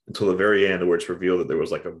until the very end, where it's revealed that there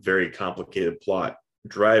was like a very complicated plot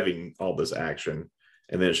driving all this action,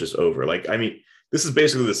 and then it's just over. Like, I mean, this is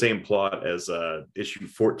basically the same plot as issue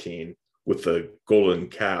 14 with the golden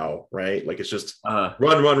cow, right? Like, it's just run,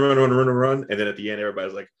 and then at the end,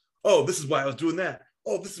 everybody's like, "Oh, this is why I was doing that.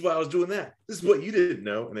 Oh, this is why I was doing that. This is what you didn't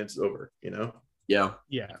know," and then it's over. Yeah.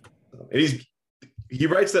 And he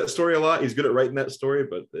writes that story a lot. He's good at writing that story,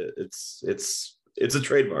 but it's a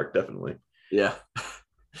trademark, definitely. Yeah.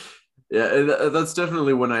 Yeah, and that's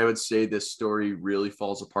definitely when I would say this story really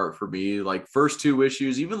falls apart for me. Like first 2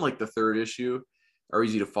 issues, even like the 3rd issue are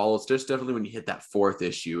easy to follow. It's just definitely when you hit that 4th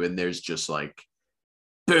issue and there's just like,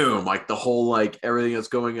 boom, like the whole, like everything that's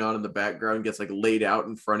going on in the background gets like laid out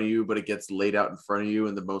in front of you, but it gets laid out in front of you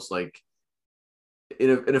in the most like,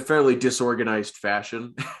 in a fairly disorganized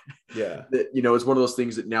fashion. Yeah. It's one of those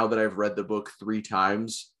things that now that I've read the book 3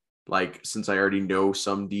 times, like since I already know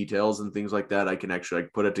some details and things like that, I can actually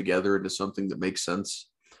like put it together into something that makes sense.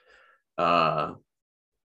 Now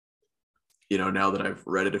that I've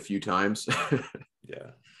read it a few times.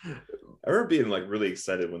 Yeah. I remember being like really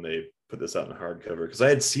excited when they put this out in hardcover, because I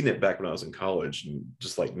had seen it back when I was in college and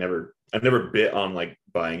just like I never bit on like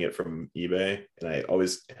buying it from eBay, and I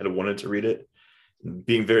always had wanted to read it, and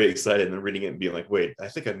being very excited and then reading it and being like, wait, I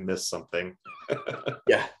think I missed something.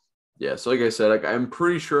 Yeah, so like I said, like I'm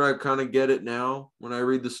pretty sure I kind of get it now when I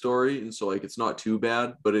read the story, and so like it's not too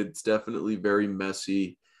bad, but it's definitely very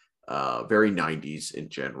messy, very 90s in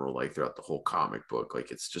general, like throughout the whole comic book. Like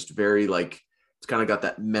it's just very like, it's kind of got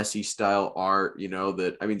that messy style art,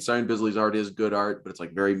 that, I mean, Simon Bisley's art is good art, but it's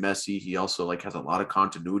like very messy. He also like has a lot of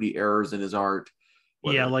continuity errors in his art.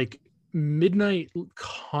 Yeah, like Midnight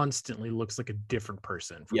constantly looks like a different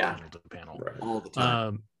person from panel to panel. Right. All the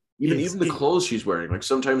time. even the clothes she's wearing. Like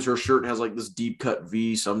sometimes her shirt has like this deep cut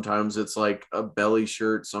V. Sometimes it's like a belly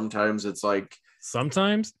shirt. Sometimes it's like.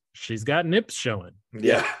 Sometimes she's got nips showing.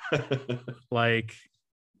 Yeah. Like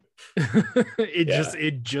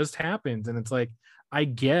it just happens, and it's like I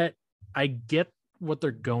get what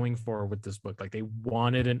they're going for with this book. Like they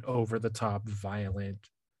wanted an over the top violent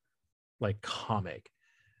like comic.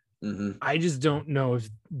 Mm-hmm. I just don't know if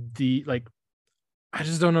these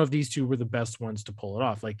two were the best ones to pull it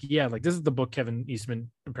off. Like, yeah, like this is the book Kevin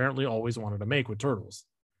Eastman apparently always wanted to make with Turtles.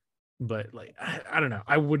 But like I don't know.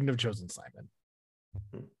 I wouldn't have chosen Simon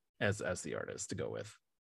as the artist to go with.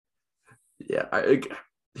 Yeah,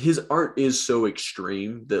 his art is so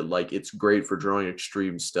extreme that like it's great for drawing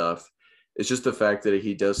extreme stuff. It's just the fact that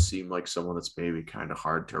he does seem like someone that's maybe kind of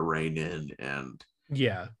hard to rein in and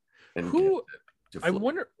I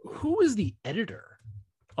wonder who is the editor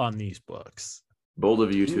on these books. Bold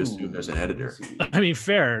of you to assume there's an editor. I mean,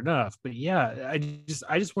 fair enough, but yeah, I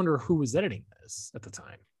just wonder who was editing this at the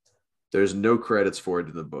time. There's no credits for it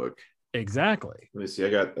in the book. Exactly. Let me see. I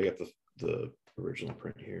got the original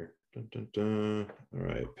print here. Dun, dun, dun. All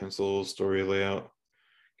right, pencil, story layout,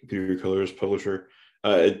 computer colors, publisher.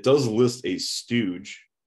 It does list a stooge,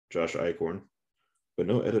 Josh Eichorn, but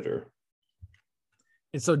no editor.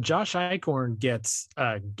 And so Josh Eichorn gets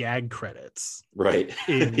gag credits, right?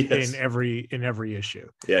 in every issue.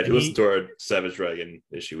 Yeah, and he listened to our Savage Dragon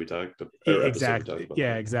issue we talked about. Exactly.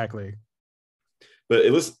 Yeah, exactly. But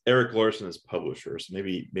it lists Eric Larson as publisher, so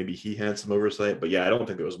maybe he had some oversight. But yeah, I don't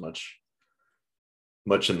think there was much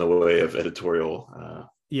in the way of editorial.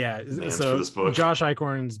 So Josh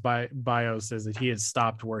Eichorn's bio says that he had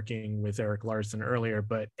stopped working with Eric Larson earlier,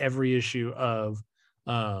 but every issue of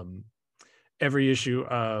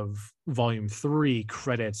volume 3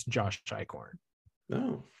 credits Josh Eichorn.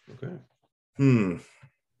 Oh, okay.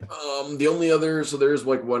 The only other, so there's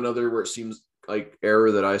like one other where it seems like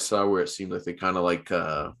error that I saw where it seemed like they kind of like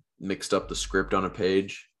mixed up the script on a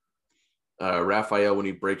page. Raphael, when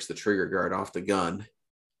he breaks the trigger guard off the gun,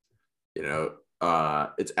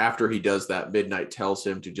 it's after he does that, Midnight tells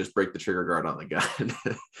him to just break the trigger guard on the gun.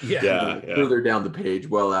 Further down the page,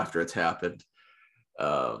 well after it's happened,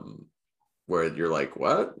 where you're like,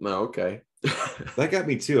 what? No, okay. That got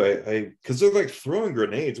me too. I because they're like throwing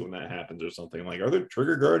grenades when that happens or something. Like, are there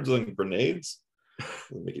trigger guards on grenades?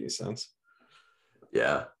 Doesn't make any sense.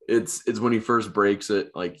 Yeah, it's when he first breaks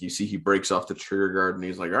it, like you see he breaks off the trigger guard and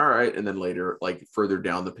he's like, all right. And then later, like further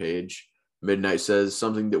down the page, Midnight says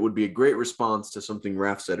something that would be a great response to something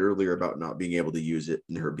Raph said earlier about not being able to use it,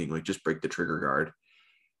 and her being like, just break the trigger guard.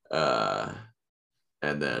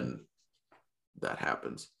 And then that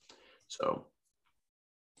happens. So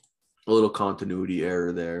a little continuity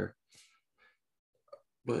error there.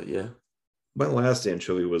 But yeah. My last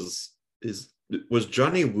anchovy was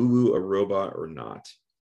Johnny Woo Woo a robot or not?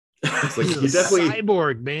 It's like he definitely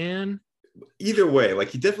cyborg, man. Either way, like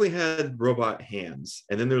he definitely had robot hands,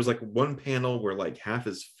 and then there's like one panel where like half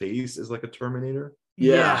his face is like a Terminator.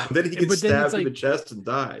 Yeah. And then he gets stabbed in the chest and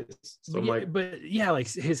dies. So I'm like, but yeah, like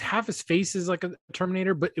half his face is like a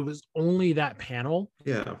Terminator, but it was only that panel.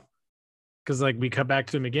 Yeah. Because like we cut back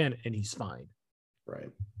to him again and he's fine. Right.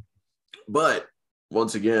 But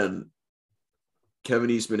once again, Kevin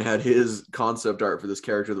Eastman had his concept art for this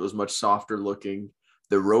character that was much softer looking.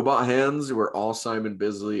 The robot hands were all Simon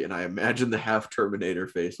Bisley, and I imagine the half Terminator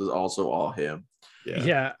face was also all him.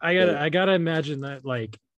 Yeah, I gotta imagine that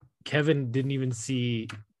like Kevin didn't even see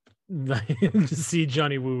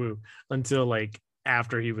Johnny Woo Woo until like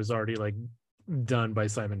after he was already like done by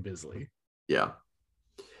Simon Bisley. Yeah.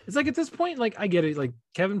 It's like at this point, like I get it. Like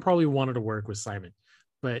Kevin probably wanted to work with Simon,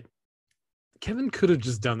 but Kevin could have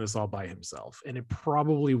just done this all by himself, and it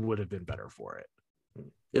probably would have been better for it.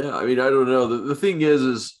 Yeah, I mean, I don't know. The thing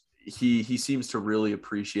is he seems to really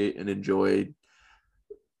appreciate and enjoy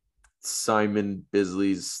Simon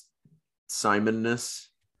Bisley's Simonness.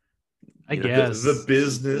 I guess the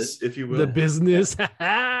business, if you will. The business.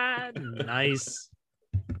 Nice.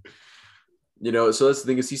 So that's the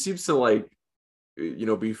thing is he seems to like,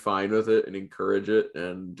 be fine with it and encourage it.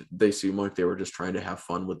 And they seem like they were just trying to have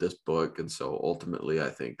fun with this book. And so ultimately, I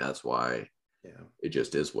think that's why it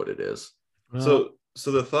just is what it is. Well,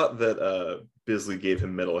 So the thought that Bisley gave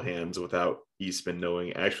him metal hands without Eastman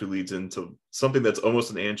knowing actually leads into something that's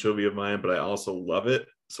almost an anchovy of mine, but I also love it.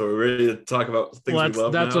 So we're ready to talk about things we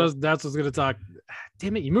love that's now? That's what's going to talk.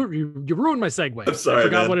 Damn it, you ruined my segue. I'm sorry,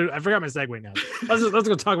 I forgot my segue now. Let's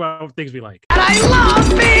go talk about things we like. And I love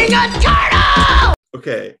being a turtle!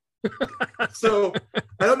 Okay. So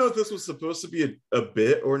I don't know if this was supposed to be a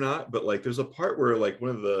bit or not, but like there's a part where like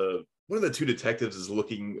one of the one of the two detectives is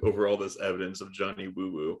looking over all this evidence of Johnny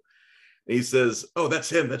Woo Woo. And he says, "Oh,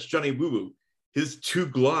 that's him. That's Johnny Woo Woo. His 2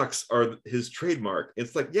 Glocks are his trademark."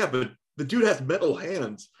 It's like, yeah, but the dude has metal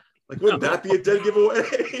hands. Like, wouldn't that be a dead giveaway?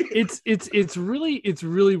 it's really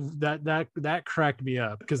that cracked me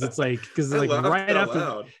up because it's like right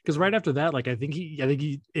after that, like I think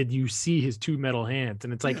you see his 2 metal hands,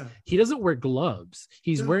 and it's like he doesn't wear gloves.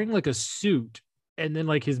 He's wearing like a suit, and then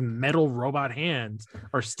like his metal robot hands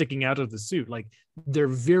are sticking out of the suit. Like they're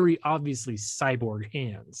very obviously cyborg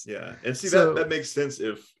hands. Yeah, and see, that makes sense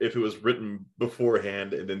if it was written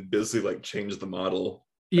beforehand and then Bisley like changed the model.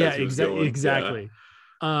 Yeah, exactly.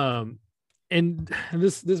 And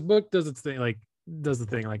this book does its thing, like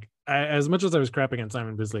as much as I was crapping on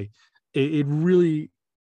Simon Bisley, it really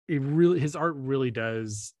his art really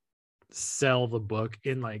does sell the book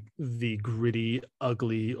in like the gritty,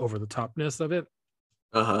 ugly, over the topness of it.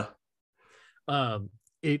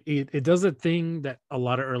 It does a thing that a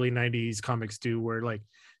lot of early 90s comics do where like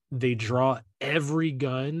they draw every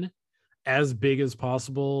gun as big as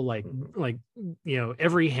possible, like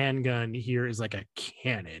every handgun here is like a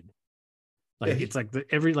cannon, like it's like the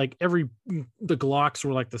Glocks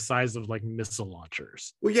were like the size of like missile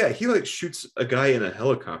launchers. Well, yeah, he like shoots a guy in a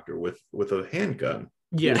helicopter with a handgun.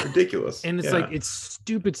 Yeah, it's ridiculous. And it's like, it's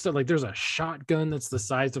stupid stuff. Like there's a shotgun that's the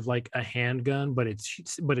size of like a handgun, but it's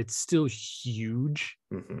still huge.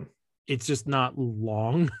 It's just not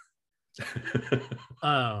long.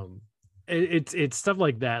 It's stuff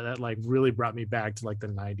like that like really brought me back to like the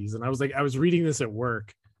 90s. And I was reading this at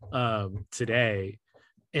work today,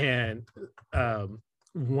 and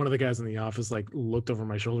one of the guys in the office like looked over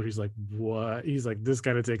my shoulder. He's like, "What?" He's like, "This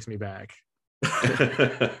kind of takes me back."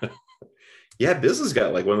 Yeah, this has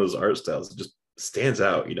got like one of those art styles that just stands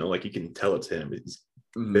out, like you can tell it's him. It's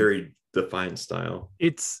very defined style.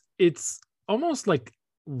 It's almost like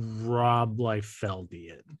Rob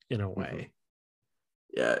Liefeldian in a way.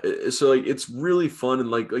 Yeah, so like it's really fun,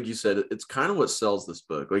 and like you said, it's kind of what sells this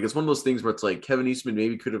book. Like it's one of those things where it's like Kevin Eastman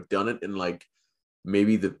maybe could have done it, and like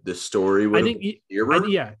maybe the story would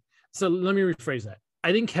yeah. So let me rephrase that.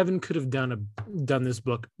 I think Kevin could have done this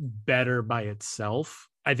book better by itself.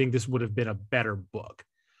 I think this would have been a better book.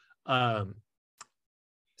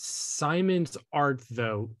 Simon's art,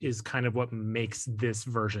 though, is kind of what makes this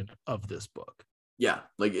version of this book. Yeah,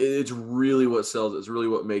 like it's really what sells. It's really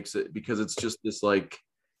what makes it, because it's just this like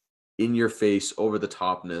in your face, over the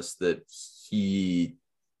topness that he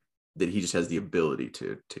just has the ability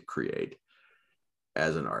to create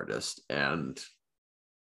as an artist, and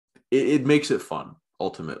it makes it fun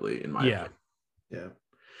ultimately, in my opinion. Yeah.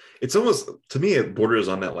 It's almost, to me, it borders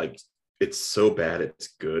on that, like, it's so bad it's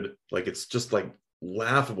good. Like, it's just like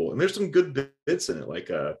laughable. And there's some good bits in it.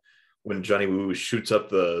 Like when Johnny Woo shoots up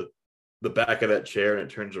the back of that chair and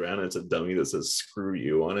it turns around and it's a dummy that says "screw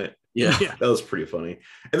you" on it. Yeah. That was pretty funny.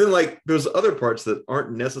 And then like there's other parts that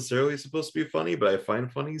aren't necessarily supposed to be funny, but I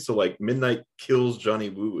find funny. So like Midnight kills Johnny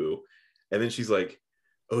Woo Woo, and then she's like,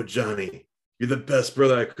 "Oh, Johnny, you're the best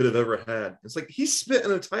brother I could have ever had." It's like he spent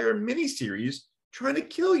an entire miniseries trying to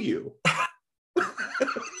kill you.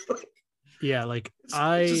 Yeah, like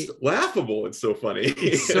it's just laughable. It's so funny.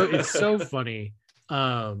 It's so funny.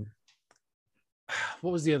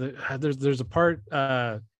 What was the other? There's a part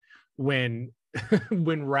when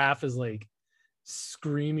when Raph is like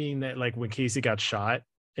screaming that, like, when Casey got shot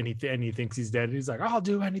and he thinks he's dead, and he's like, "I'll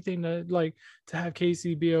do anything to have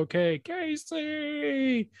Casey be okay,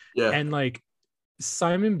 Casey." Yeah. And like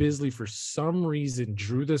Simon Bisley for some reason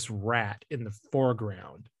drew this rat in the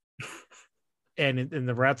foreground, and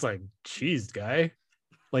the rat's like, "Geez, guy."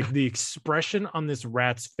 Like the expression on this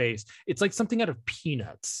rat's face, it's like something out of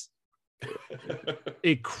Peanuts.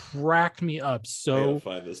 It cracked me up. So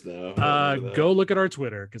find this now. Go look at our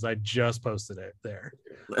Twitter, because I just posted it there.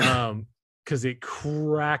 Because it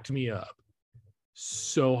cracked me up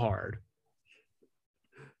so hard.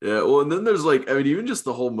 Yeah, well, and then there's like, I mean, even just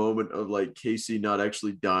the whole moment of like Casey not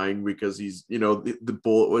actually dying because he's, the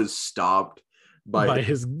bullet was stopped by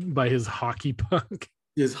his hockey puck.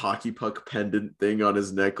 His hockey puck pendant thing on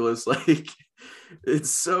his necklace. Like,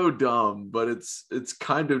 it's so dumb, but it's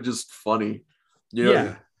kind of just funny.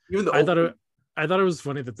 Yeah. Even I thought it was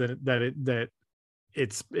funny that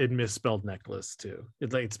it misspelled necklace too.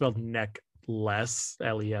 It's spelled neckless,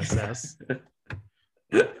 LESS.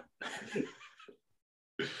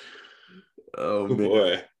 Oh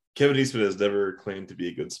boy. Kevin Eastman has never claimed to be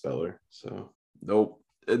a good speller. So nope.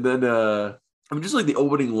 And then I mean, just like the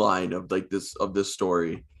opening line of like this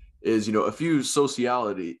story is, a few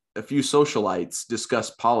socialites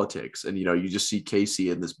discuss politics, and you just see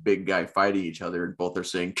Casey and this big guy fighting each other, and both are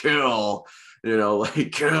saying "kill,"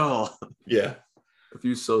 like kill. Yeah. A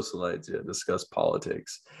few socialites, discuss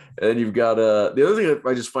politics. And you've got the other thing that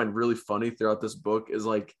I just find really funny throughout this book is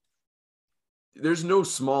like there's no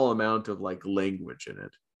small amount of like language in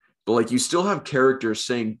it, but like you still have characters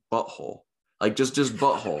saying butthole, like just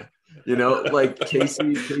butthole. Like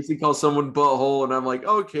Casey calls someone butthole, and I'm like,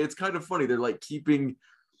 okay, it's kind of funny. They're like keeping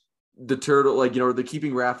the turtle, like, they're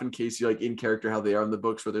keeping Raph and Casey like in character how they are in the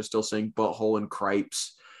books, where they're still saying butthole and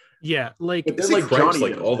cripes. Yeah, like But then, It's like Johnny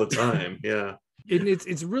Johnny does all the it. time. Yeah.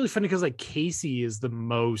 it's really funny because like Casey is the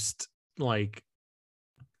most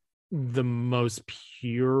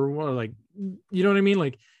pure one, like, you know what I mean?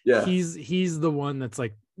 Like, Yeah. he's the one that's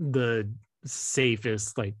like the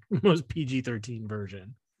safest, like most PG-13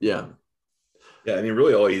 version. Yeah. Yeah. I mean,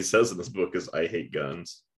 really, all he says in this book is, I hate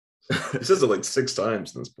guns. He says it like 6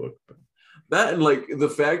 times in this book. That, and like the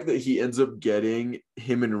fact that he ends up getting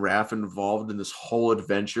him and Raph involved in this whole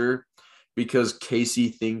adventure because Casey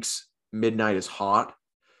thinks Midnight is hot.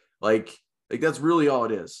 Like that's really all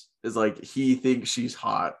it is like he thinks she's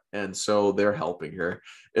hot, and so they're helping her.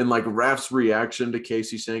 And like Raph's reaction to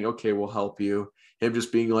Casey saying, okay, we'll help you, him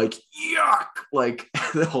just being like, yuck, like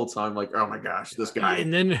the whole time, like, oh my gosh, this guy.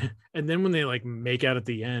 And then when they like make out at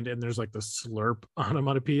the end and there's like the slurp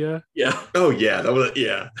onomatopoeia. Yeah. Oh yeah, that was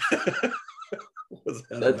What was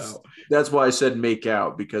that about? That's why I said make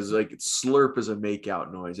out, because like slurp is a make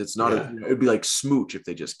out noise. It's not it'd be like smooch if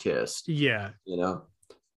they just kissed. Yeah.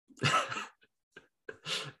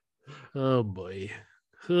 Oh boy.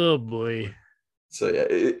 So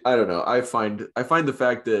yeah, I don't know. I find the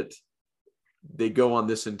fact that they go on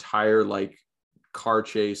this entire like car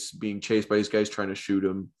chase, being chased by these guys trying to shoot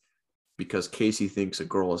him because Casey thinks a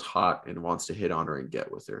girl is hot and wants to hit on her and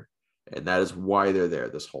get with her, and that is why they're there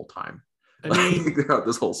this whole time. I mean, throughout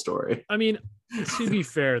this whole story. I mean, to be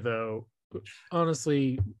fair though,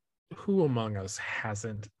 honestly, who among us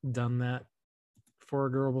hasn't done that for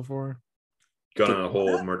a girl before? Gone on a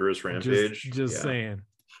whole murderous rampage. Just saying.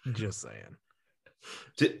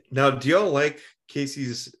 Now, do y'all like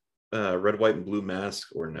Casey's red, white, and blue mask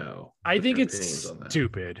or no? I think Your it's opinions on that?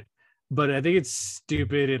 stupid, but I think it's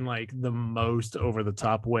stupid in like the most over the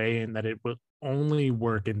top way, and that it will only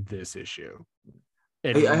work in this issue.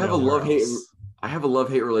 I have a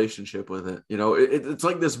love-hate relationship with it. It's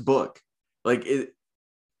like this book. Like it,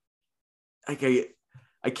 like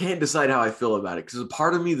I can't decide how I feel about it, because a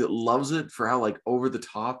part of me that loves it for how like over the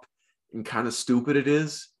top and kind of stupid it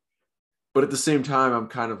is. But at the same time, I'm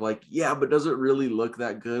kind of like, yeah, but does it really look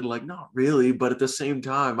that good? Like, not really. But at the same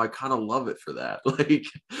time, I kind of love it for that. Like,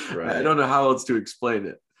 Right. I don't know how else to explain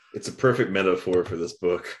it. It's a perfect metaphor for this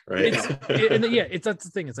book, right? That's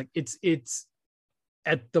the thing. It's like it's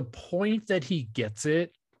at the point that he gets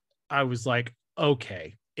it, I was like,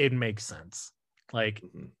 okay, it makes sense. Like,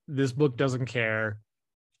 this book doesn't care.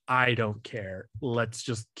 I don't care. Let's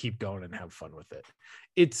just keep going and have fun with it.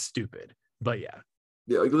 It's stupid, but yeah.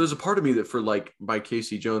 Yeah, like there's a part of me that for like my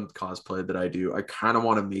Casey Jones cosplay that I do, I kind of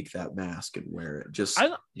want to make that mask and wear it. Just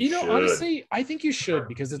honestly, I think you should,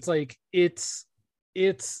 because it's like it's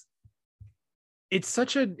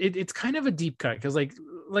such a it's kind of a deep cut, because like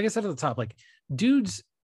I said at the top, like dudes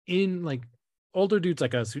in like older dudes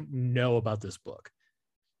like us who know about this book,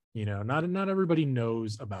 not everybody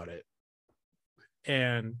knows about it,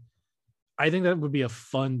 and I think that would be a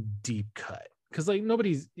fun deep cut, because like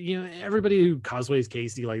nobody's, everybody who cosplays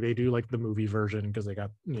Casey, like they do like the movie version because they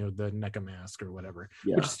got the NECA mask or whatever,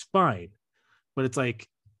 which is fine, but it's like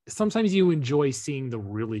sometimes you enjoy seeing the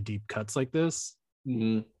really deep cuts like this.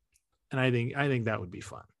 Mm-hmm. And I think that would be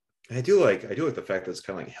fun. I do like the fact that it's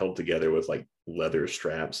kind of like held together with like leather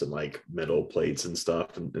straps and like metal plates and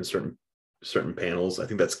stuff and certain panels. I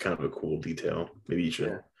think that's kind of a cool detail. Maybe you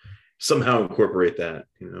should somehow incorporate that.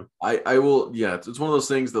 I will. Yeah, it's one of those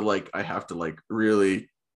things that like I have to like really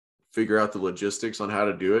figure out the logistics on how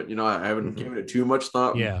to do it. I haven't given it too much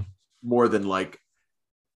thought. Yeah. More than like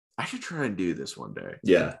I should try and do this one day.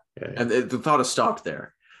 Yeah. And the thought has stopped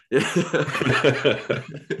there.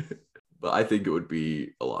 But I think it would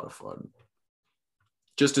be a lot of fun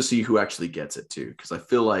just to see who actually gets it too, because I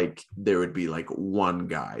feel like there would be like one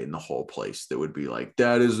guy in the whole place that would be like,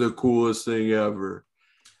 that is the coolest thing ever.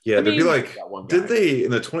 Yeah, there'd be like, did guy. they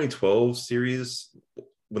in the 2012 series,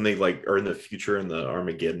 when they like are in the future in the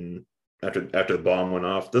Armageddon after the bomb went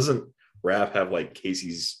off, doesn't Raph have like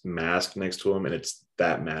Casey's mask next to him, and it's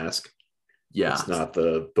that mask? Yeah, it's not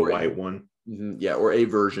the white one. Mm-hmm. Yeah, or a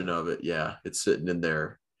version of it. Yeah, it's sitting in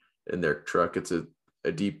their truck. It's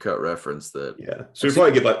a deep cut reference that. Yeah, so you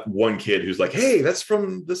probably get like one kid who's like, "Hey, that's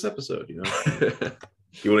from this episode," You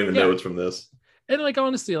won't even know it's from this. And like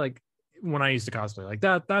honestly, like when I used to cosplay, like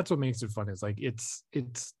that's what makes it fun. Is like it's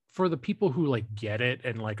for the people who like get it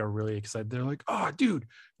and like are really excited. They're like, oh dude,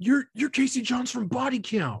 you're Casey Jones from Body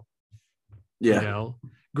Count. Yeah. You know,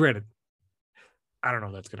 granted, I don't know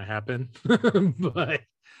if that's gonna happen,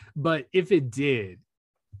 but if it did,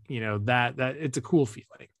 you know, that it's a cool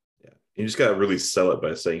feeling. Yeah. You just gotta really sell it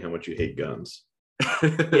by saying how much you hate guns.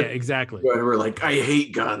 Yeah, exactly. We're like, I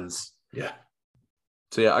hate guns. Yeah.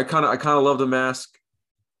 So yeah, I kind of love the mask.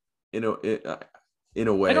 In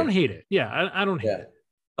a way, I don't hate it. Yeah, I don't hate it.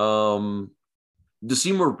 The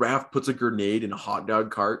scene where Raph puts a grenade in a hot dog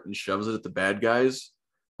cart and shoves it at the bad guys,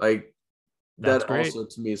 like That's that great. also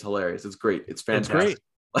to me is hilarious. It's great. It's fantastic.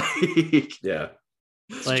 Great. Yeah.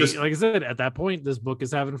 Like I said, at that point, this book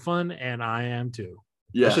is having fun, and I am too.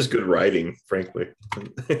 Yeah, That's just good writing, frankly.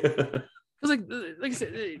 Because like I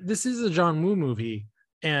said, this is a John Woo movie,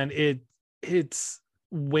 and it's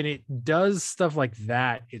when it does stuff like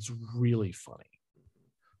that, it's really funny.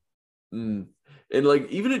 And like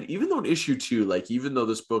even though in issue 2, like even though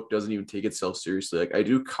this book doesn't even take itself seriously, like I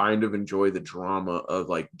do kind of enjoy the drama of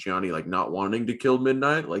like Johnny like not wanting to kill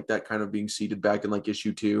Midnight, like that kind of being seated back in like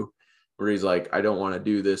issue 2, where he's like, I don't want to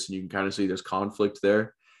do this, and you can kind of see there's conflict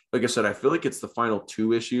there. Like I said, I feel like it's the final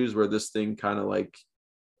 2 issues where this thing kind of like,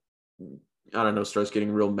 I don't know, starts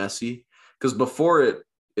getting real messy, because before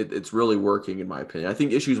it's really working, in my opinion. I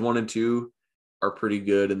think issues 1 and 2 are pretty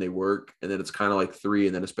good and they work, and then it's kind of like 3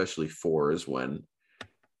 and then especially 4 is when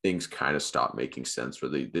things kind of stop making sense, where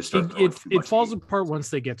they start it falls apart once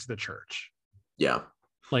they get to the church. Yeah,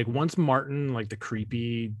 like once Martin, like the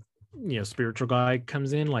creepy, you know, spiritual guy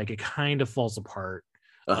comes in, like it kind of falls apart.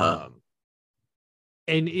 And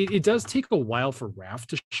it does take a while for Raph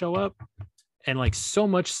to show up, and like so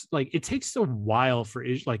much, like it takes a while for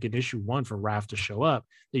like in issue 1 for Raph to show up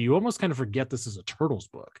that you almost kind of forget this is a Turtles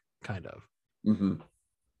book, kind of.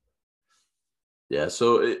 Yeah,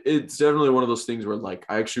 so it's definitely one of those things where like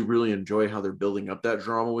I actually really enjoy how they're building up that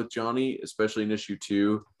drama with Johnny, especially in issue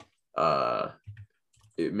 2.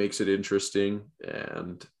 It makes it interesting,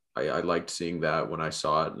 and I liked seeing that when I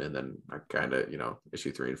saw it, and then I kind of, you know,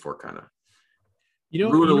 issue 3 and 4 kind of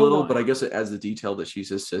ruin a little, but I guess it adds the detail that she's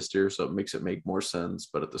his sister, so it makes it make more sense,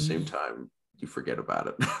 but at the same time you forget about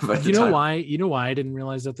it. You know why I didn't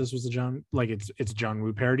realize that this was a John, like it's John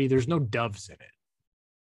Woo parody? There's no doves in it.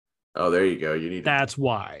 Oh, there you go. That's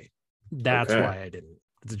why I didn't.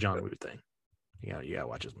 It's a John Woo thing. You gotta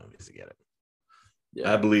watch his movies to get it.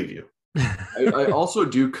 Yeah, I believe you. I also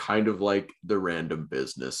do kind of like the random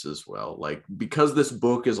business as well, like because this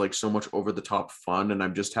book is like so much over the top fun, and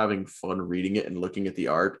I'm just having fun reading it and looking at the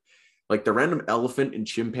art, like the random elephant and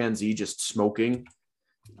chimpanzee just smoking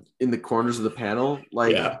in the corners of the panel,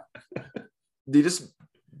 like they just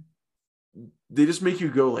make you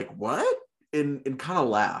go like, what? And kind of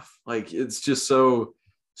laugh. Like it's just so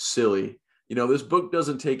silly. You know, this book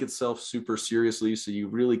doesn't take itself super seriously, so you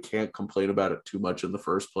really can't complain about it too much in the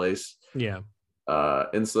first place. Yeah.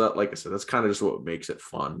 And so that, like I said, that's kind of just what makes it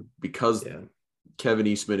fun, because Kevin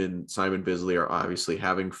Eastman and Simon Bisley are obviously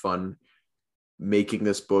having fun making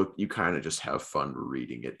this book. You kind of just have fun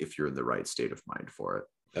reading it if you're in the right state of mind for it.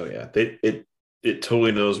 Oh yeah, it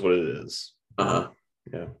totally knows what it is. Yeah,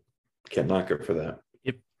 can't knock it for that.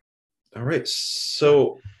 Yep. All right,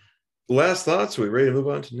 so last thoughts. Are we ready to move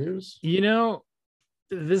on to news? You know,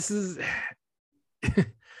 this is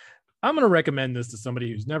I'm going to recommend this to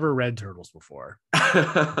somebody who's never read Turtles before,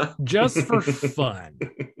 just for fun,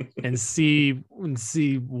 and see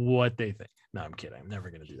what they think. No, I'm kidding. I'm never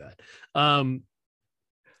going to do that.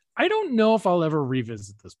 I don't know if I'll ever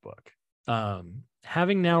revisit this book.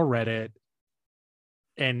 Having now read it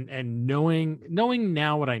and knowing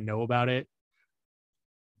now what I know about it,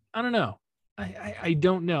 I don't know. I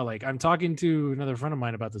don't know. Like, I'm talking to another friend of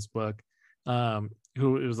mine about this book, who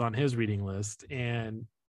was on his reading list, and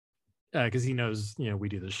because he knows, you know, we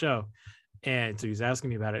do the show, and so he's asking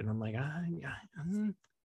me about it, and I'm like, I don't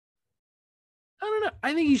know.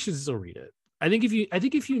 I think you should still read it. I think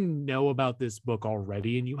if you know about this book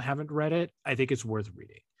already and you haven't read it, I think it's worth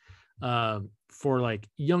reading. For like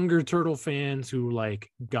younger Turtle fans who like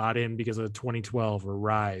got in because of 2012 or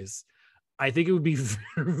Rise, I think it would be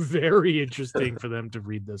very interesting for them to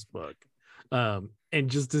read this book, and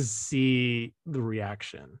just to see the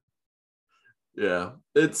reaction. Yeah,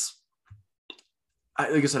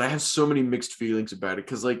 like I said, I have so many mixed feelings about it,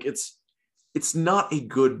 because like it's not a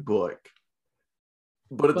good book,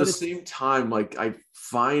 but at the same time, like I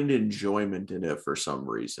find enjoyment in it for some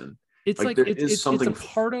reason. It's like it's a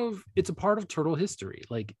part of Turtle history.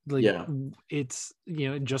 Like it's, you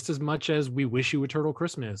know, just as much as We Wish You a Turtle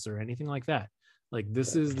Christmas or anything like that. Like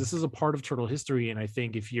this is a part of turtle history, and I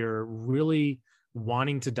think if you're really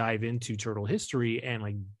wanting to dive into turtle history and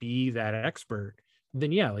like be that expert,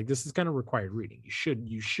 then yeah, like this is kind of required reading.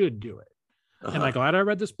 You should do it. Am I glad I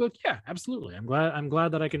read this book? Yeah, absolutely. I'm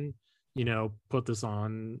glad that I can, put this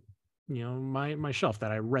on, my shelf,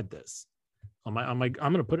 that I read this. I'm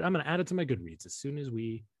gonna add it to my Goodreads as soon as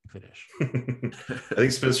we finish. I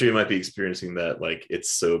think Spencer, you might be experiencing that like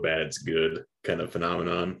it's so bad it's good kind of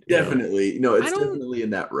phenomenon. Definitely. No, it's definitely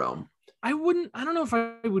in that realm. I don't know if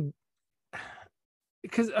I would,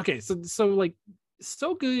 because okay, so like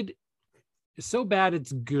so good, so bad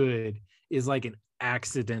it's good is like an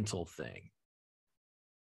accidental thing.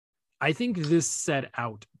 I think this set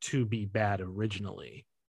out to be bad originally.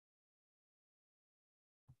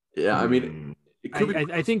 Yeah, I mean,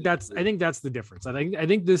 I think that's the difference. I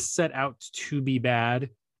think this set out to be bad,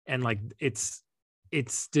 and like it's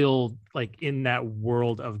still like in that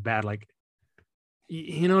world of bad. Like,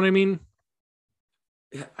 you know what I mean?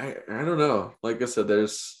 Yeah, I don't know. Like I said,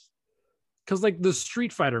 there's because like the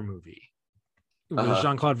Street Fighter movie with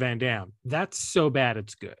Jean-Claude Van Damme, that's so bad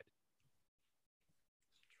it's good.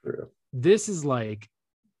 True. This is like,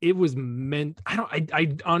 it was meant.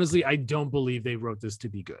 I honestly, I don't believe they wrote this to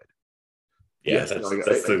be good. Yeah, that's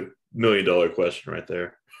the $1 million question right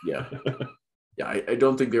there. Yeah. Yeah, I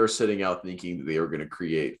don't think they were setting out thinking that they were going to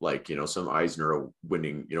create like, some Eisner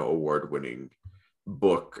winning, award-winning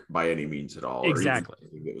book by any means at all. Exactly.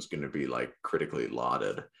 Or even it was going to be like critically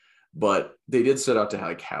lauded. But they did set out to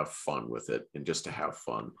like have fun with it and just to have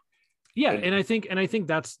fun. Yeah, and I think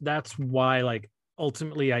that's why like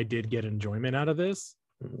ultimately I did get enjoyment out of this.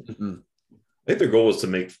 Mm-hmm. I think their goal was to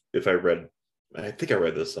make, I think I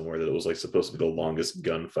read this somewhere, that it was like supposed to be the longest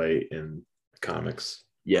gunfight in comics.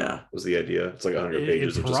 Yeah, was the idea. It's like 100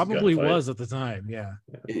 pages. It probably was at the time. Yeah.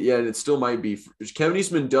 Yeah, and it still might be. Kevin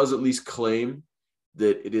Eastman does at least claim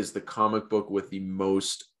that it is the comic book with the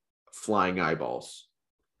most flying eyeballs.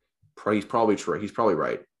 He's probably true. He's probably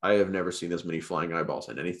right. I have never seen this many flying eyeballs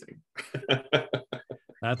in anything.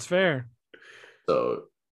 That's fair. So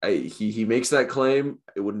he makes that claim.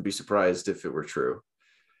 I wouldn't be surprised if it were true.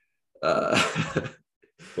 We'll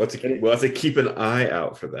have to keep an eye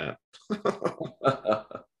out for that.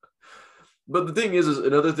 But the thing is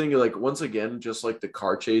another thing, like once again, just like the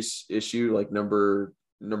car chase issue, like number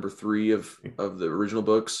 3 of the original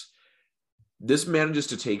books, this manages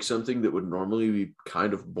to take something that would normally be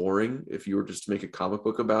kind of boring if you were just to make a comic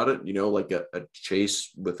book about it, like a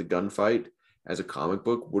chase with a gunfight as a comic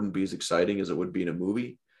book wouldn't be as exciting as it would be in a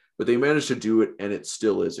movie, but they managed to do it and it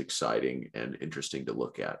still is exciting and interesting to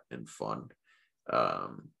look at and fun. I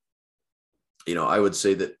would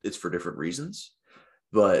say that it's for different reasons,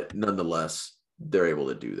 but nonetheless, they're able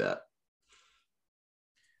to do that.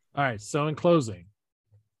 All right. So in closing,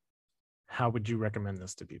 how would you recommend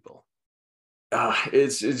this to people?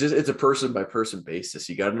 It's a person by person basis.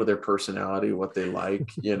 You got to know their personality, what they like.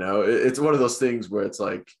 It's one of those things where it's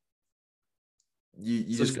like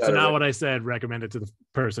you just. So not what I said. Recommend it to the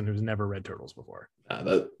person who's never read Turtles before.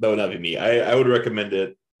 That would not be me. I would recommend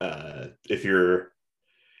it if you're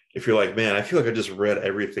like, man, I feel like I just read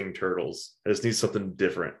everything Turtles. I just need something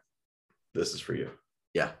different. This is for you.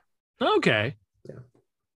 Yeah. Okay. Yeah.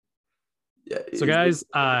 So guys,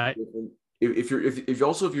 if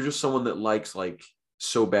you're just someone that likes like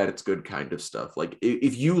so bad it's good kind of stuff, like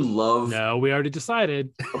if you love. No, we already decided.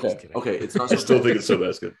 Okay. It's not. I still think it's so bad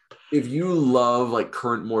it's good. If you love like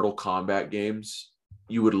current Mortal Kombat games,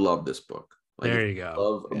 you would love this book. Like, there you go.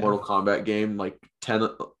 Love a Mortal Kombat game like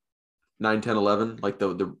 9, 10, 11, like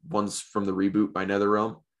the ones from the reboot by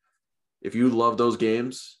NetherRealm. If you love those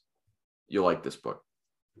games, you'll like this book.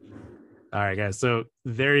 All right, guys. So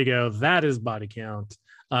there you go. That is Body Count.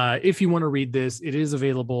 If you want to read this, it is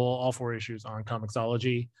available, all 4 issues, on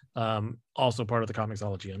Comixology. Also part of the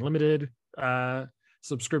Comixology Unlimited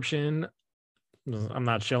subscription. I'm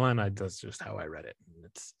not shilling. That's just how I read it.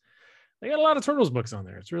 They got a lot of Turtles books on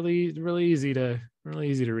there. It's really, really easy to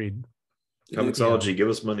read. Comixology, give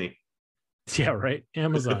us money. Yeah, right.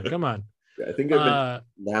 Amazon, come on. I think I've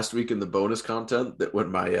been last week in the bonus content that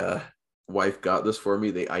when my wife got this for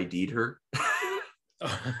me, they ID'd her.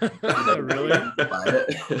 Really?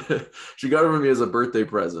 She got it for me as a birthday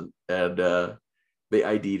present, and they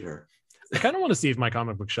ID'd her. I kind of want to see if my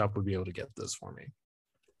comic book shop would be able to get this for me.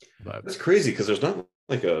 But that's crazy because there's not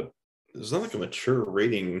like a mature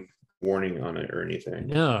rating warning on it or anything.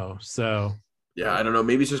 No, so yeah, I don't know.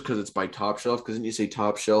 Maybe it's just because it's by Top Shelf. Because didn't you say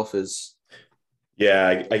Top Shelf is?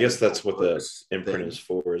 Yeah, I guess that's what the imprint is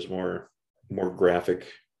for. Is more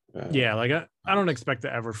graphic. Yeah, like I don't expect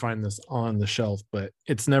to ever find this on the shelf, but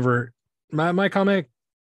it's never my comic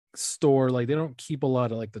store, like they don't keep a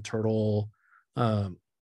lot of like the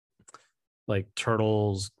like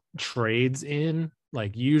turtles trades in,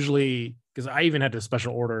 like usually, because I even had to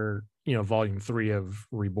special order, volume 3 of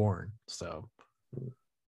Reborn. So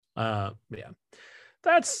yeah,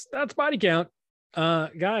 that's body count.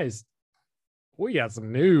 Guys, we got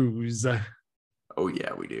some news. Oh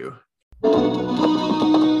yeah, we do.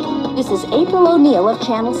 This is April O'Neil of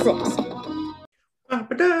Channel 6.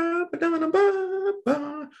 What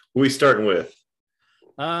are we starting with?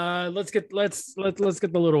 Let's get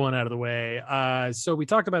the little one out of the way. So we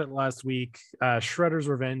talked about it last week. Shredder's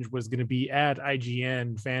Revenge was going to be at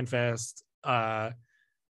IGN FanFest.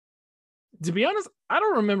 To be honest, I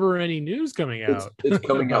don't remember any news coming out. It's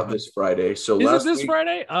coming out this Friday. So is it this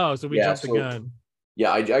Friday? Oh, so we jumped the gun.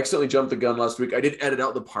 Yeah, I accidentally jumped the gun last week. I did edit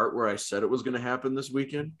out the part where I said it was going to happen this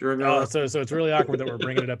weekend during. So it's really awkward that we're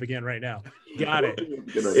bringing it up again right now. Got it.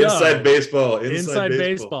 Inside baseball. Inside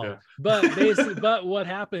baseball. Yeah. But what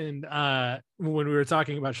happened when we were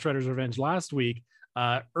talking about Shredder's Revenge last week?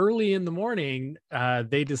 Early in the morning,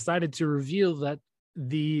 they decided to reveal that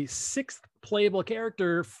the 6th playable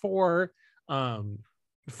character for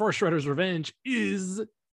Shredder's Revenge is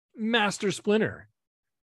Master Splinter.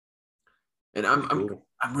 And I'm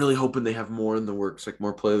really hoping they have more in the works, like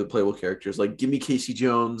more playable characters. Like, give me Casey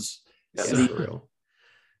Jones. You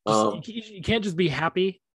can't just be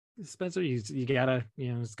happy, Spencer. You gotta,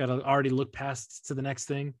 it's gotta already look past to the next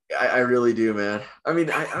thing. I really do, man. I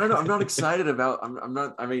mean, I don't know. I'm not excited about. I'm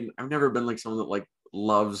not. I mean, I've never been like someone that like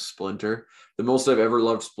loves Splinter. The most I've ever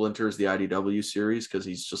loved Splinter is the IDW series, because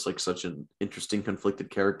he's just like such an interesting, conflicted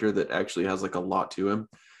character that actually has like a lot to him.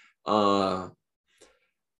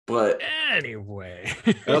 But anyway,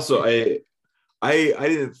 also I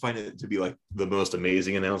didn't find it to be like the most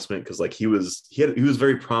amazing announcement, because like he was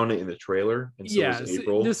very prominent in the trailer, and so was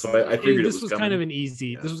April. I figured this was kind of an easy.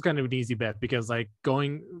 Yeah. This was kind of an easy bet, because like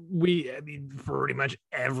pretty much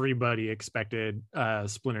everybody expected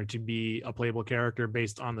Splinter to be a playable character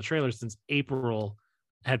based on the trailer, since April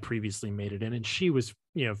had previously made it in, and she was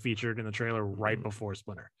featured in the trailer right before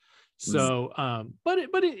Splinter. So, but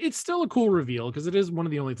it's still a cool reveal, because it is one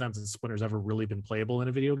of the only times that Splinter's ever really been playable in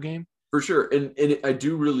a video game. For sure. And I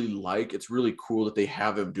do really like, it's really cool that they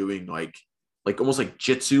have him doing like almost like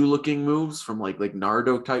jitsu looking moves from like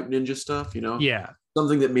Naruto type ninja stuff, Yeah.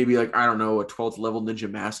 Something that maybe like, I don't know, a 12th level ninja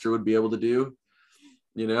master would be able to do,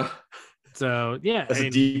 So yeah, that's a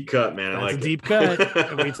deep cut, man. That's a deep cut.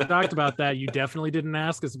 We talked about that. You definitely didn't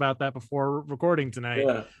ask us about that before recording tonight.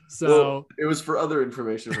 Yeah. So it was for other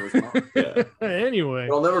information. Yeah. Anyway,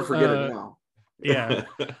 but I'll never forget it now. Yeah.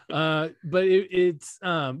 But it's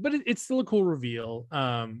still a cool reveal.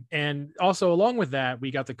 And also along with that,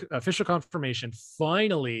 we got the official confirmation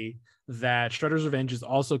finally that Shredder's Revenge is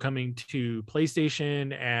also coming to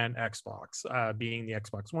PlayStation and Xbox, being the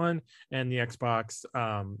Xbox One and the Xbox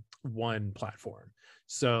One platform.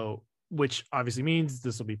 So, which obviously means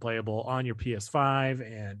this will be playable on your PS5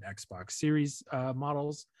 and Xbox Series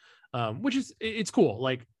models, which is, it's cool.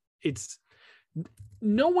 Like, it's,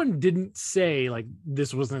 no one didn't say like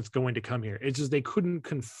this wasn't going to come here. It's just they couldn't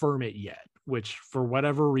confirm it yet, which for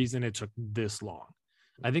whatever reason it took this long.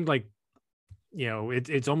 I think like,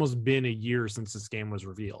 it's almost been a year since this game was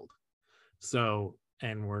revealed. So,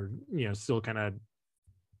 and we're, still kind of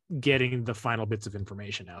getting the final bits of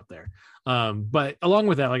information out there. But along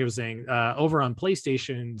with that, like I was saying, over on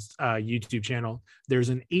PlayStation's YouTube channel, there's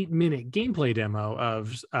an 8-minute gameplay demo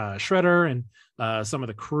of Shredder and some of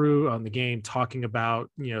the crew on the game talking about,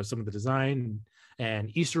 some of the design and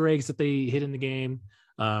Easter eggs that they hid in the game.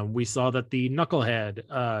 We saw that the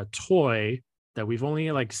Knucklehead toy that we've only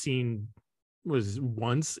like seen was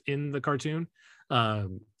once in the cartoon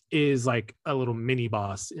is like a little mini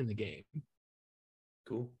boss in the game.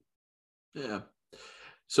 Cool. Yeah.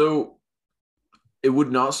 So it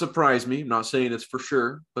would not surprise me. I'm not saying it's for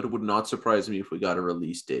sure, but it would not surprise me if we got a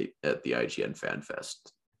release date at the IGN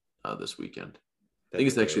FanFest this weekend. I think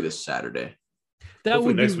it's actually this Saturday. That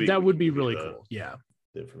would be really cool. Yeah.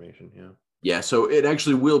 The information. Yeah. Yeah. So it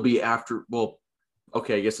actually will be after. Well,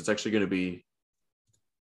 okay. I guess it's actually going to be.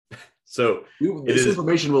 So this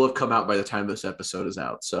information will have come out by the time this episode is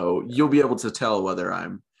out. So you'll be able to tell whether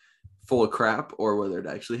I'm full of crap or whether it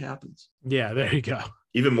actually happens. Yeah, there you go.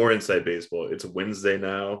 Even more inside baseball. It's Wednesday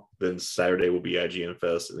now, then Saturday will be IGN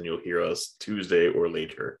Fest, and then you'll hear us Tuesday or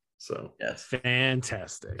later. So yes,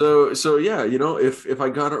 fantastic. So yeah, if I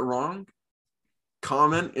got it wrong,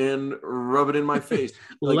 comment and rub it in my face.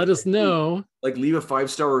 Let us know. Like leave a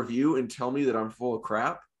 5-star review and tell me that I'm full of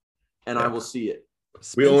crap, and I will see it.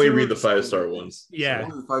 We only read the 5-star ones. Yeah,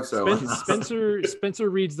 Only the 5-star ones. Spencer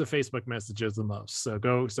reads the Facebook messages the most, so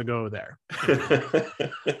go there.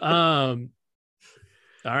 All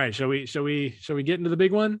right, shall we get into the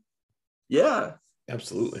big one? Yeah,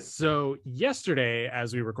 absolutely. So yesterday,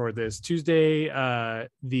 as we record this, Tuesday,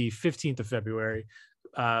 the 15th of February,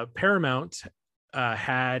 Paramount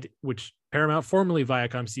had, which Paramount, formerly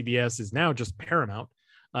Viacom CBS, is now just Paramount.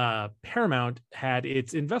 Paramount had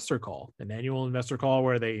its investor call, an annual investor call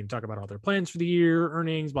where they talk about all their plans for the year,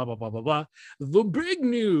 earnings, blah, blah, blah, blah, blah. The big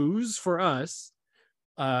news for us,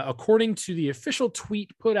 according to the official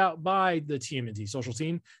tweet put out by the TMNT social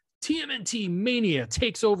team, TMNT Mania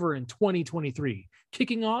takes over in 2023,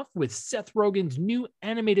 kicking off with Seth Rogen's new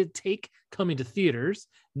animated take coming to theaters.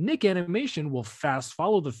 Nick Animation will fast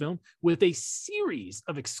follow the film with a series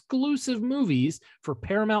of exclusive movies for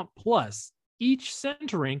Paramount Plus, each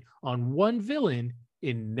centering on one villain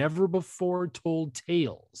in never before told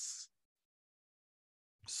tales.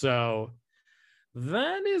 So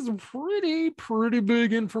that is pretty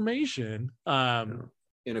big information. And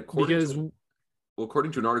according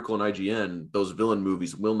to an article in IGN, those villain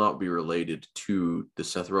movies will not be related to the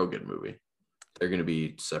Seth Rogen movie. They're going to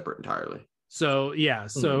be separate entirely. So yeah,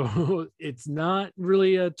 it's not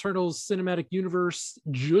really a Turtles cinematic universe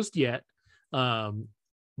just yet. So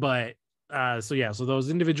those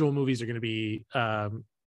individual movies are going to be,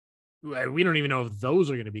 we don't even know if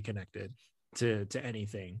those are going to be connected to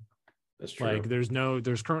anything. That's true. Like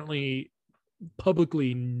there's currently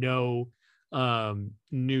publicly no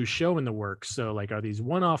new show in the works. So like, are these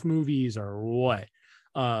one-off movies or what?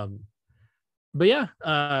 But yeah,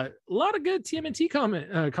 a lot of good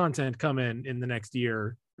TMNT content coming in the next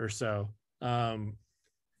year or so,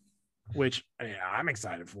 which I'm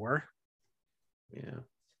excited for. Yeah.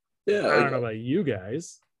 I don't know about you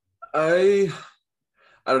guys. I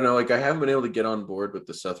don't know. Like, I haven't been able to get on board with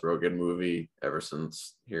the Seth Rogen movie ever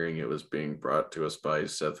since hearing it was being brought to us by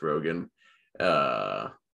Seth Rogen.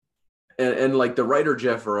 And like the writer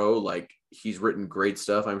Jeff Rowe, like, he's written great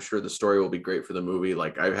stuff. I'm sure the story will be great for the movie.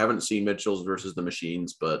 Like, I haven't seen Mitchell's versus the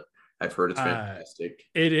Machines, but I've heard it's fantastic.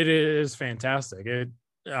 It is fantastic. It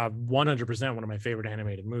 100% one of my favorite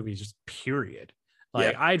animated movies, just period.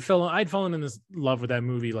 Like, yeah. I'd fallen in this love with that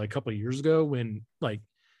movie like a couple of years ago when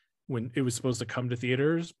it was supposed to come to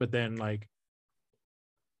theaters, but then like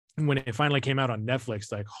when it finally came out on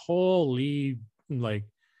Netflix, like, holy, like,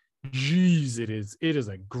 geez, it is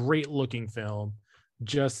a great looking film.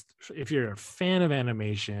 Just if you're a fan of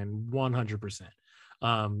animation, 100%.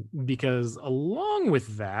 Because along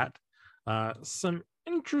with that, some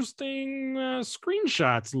interesting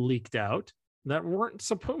screenshots leaked out that weren't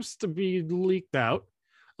supposed to be leaked out,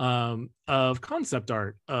 of concept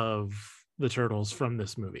art of the Turtles from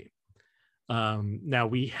this movie. Now,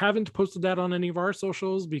 we haven't posted that on any of our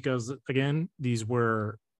socials because, again, these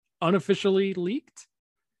were unofficially leaked,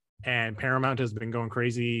 and Paramount has been going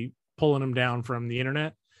crazy pulling them down from the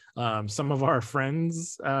internet. Some of our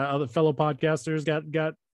friends, other fellow podcasters,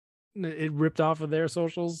 got it ripped off of their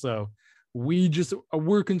socials. So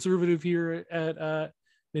we're conservative here at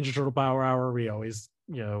Ninja Turtle Power Hour. We always,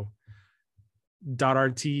 dot our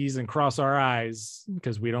T's and cross our I's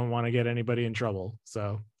because we don't want to get anybody in trouble.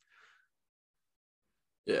 So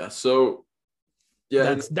yeah. So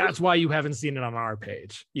yeah, that's why you haven't seen it on our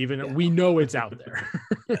page. Even we know it's out there.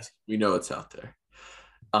 Yes, we know it's out there.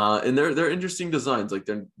 And they're interesting designs. Like,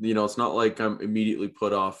 they're, it's not like I'm immediately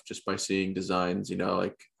put off just by seeing designs.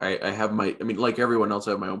 like I have like everyone else,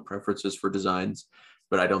 I have my own preferences for designs,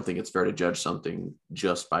 but I don't think it's fair to judge something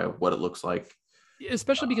just by what it looks like.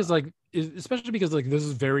 Especially because this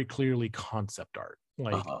is very clearly concept art.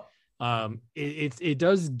 Like, it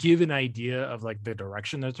does give an idea of like the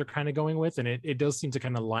direction that they're kind of going with, and it does seem to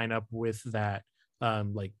kind of line up with that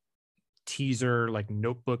like teaser, like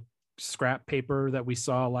notebook scrap paper that we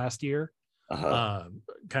saw last year,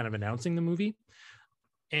 kind of announcing the movie.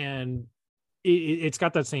 And it's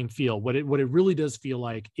got that same feel. What it really does feel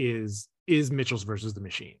like is Mitchell's versus the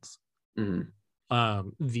Machines. Mm-hmm.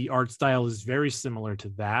 The art style is very similar to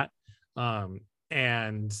that,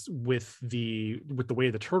 and with the way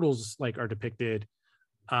the turtles like are depicted,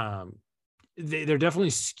 they're definitely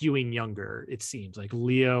skewing younger. It seems like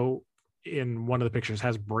Leo in one of the pictures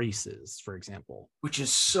has braces, for example, which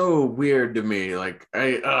is so weird to me. Like,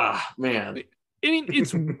 man, I mean,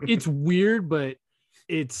 it's weird, but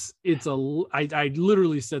I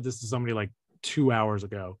literally said this to somebody like 2 hours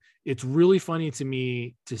ago. It's really funny to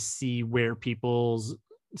me to see where people's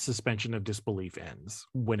suspension of disbelief ends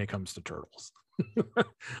when it comes to turtles.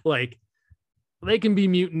 Like, they can be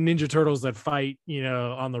mutant Ninja Turtles that fight,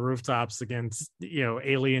 on the rooftops against,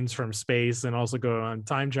 aliens from space and also go on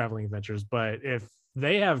time traveling adventures. But if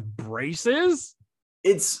they have braces,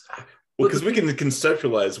 it's because we can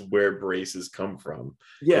conceptualize where braces come from.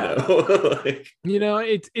 Yeah.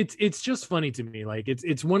 It's just funny to me. Like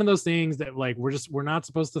it's one of those things that like we're not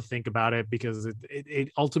supposed to think about it because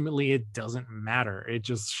it ultimately it doesn't matter. It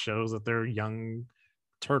just shows that they're young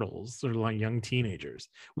turtles. They're like young teenagers,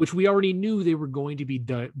 which we already knew they were going to be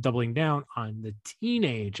doubling down on the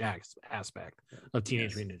teenage aspect of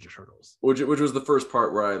Teenage Mutant Ninja Turtles, which was the first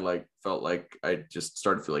part where I like felt like I just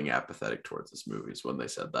started feeling apathetic towards this movie when they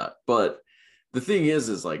said that. But the thing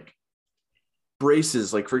is like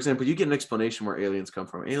braces, like for example, you get an explanation where aliens come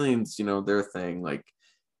from. Aliens, their thing. Like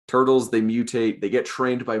turtles, they mutate, they get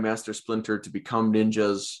trained by Master Splinter to become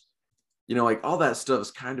ninjas. Like all that stuff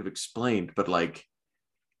is kind of explained, but like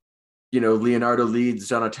Leonardo leads,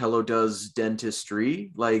 Donatello does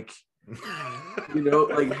dentistry. Like,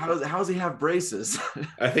 like how does he have braces?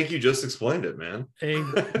 I think you just explained it, man.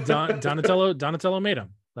 Donatello made him.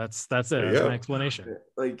 That's it. That's my explanation.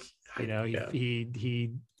 Like,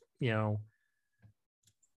 he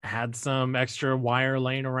had some extra wire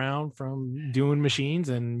laying around from doing machines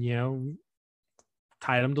and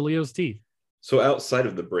tied him to Leo's teeth. So outside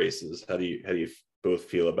of the braces, how do you both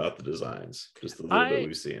feel about the designs? Just the little bit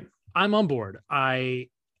we've seen. I'm on board. I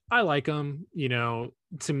like them.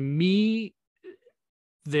 To me,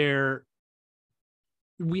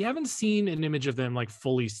 we haven't seen an image of them like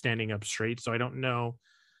fully standing up straight, so I don't know.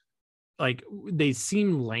 Like they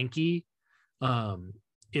seem lanky,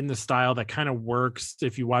 in the style that kind of works.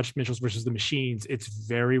 If you watch Mitchell's versus the Machines, it's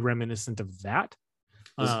very reminiscent of that.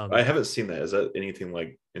 I haven't seen that. Is that anything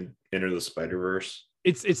like in Enter the Spider-Verse?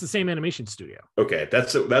 It's the same animation studio. Okay,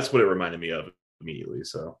 that's what it reminded me of immediately.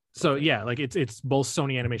 So yeah, like it's both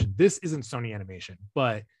Sony Animation. This isn't Sony Animation,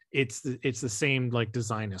 but it's the same like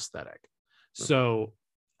design aesthetic. Okay. So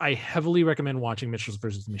I heavily recommend watching Mitchell's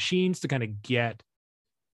versus Machines to kind of get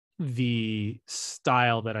the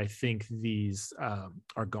style that I think these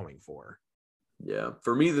are going for. Yeah,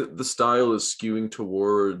 for me, the style is skewing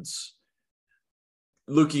towards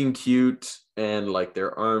looking cute, and like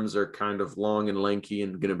their arms are kind of long and lanky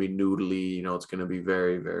and going to be noodly. It's going to be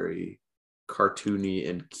very, very cartoony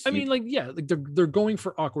and cute. I mean, like, yeah, like they're going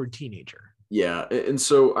for awkward teenager. Yeah, and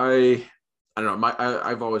so I don't know.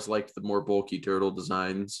 I've always liked the more bulky turtle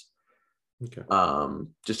designs. Okay.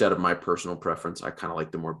 Just out of my personal preference, I kind of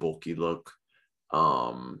like the more bulky look.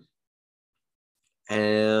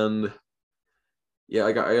 And yeah,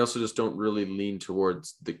 I also just don't really lean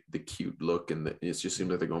towards the cute look, and it just seems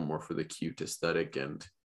like they're going more for the cute aesthetic. And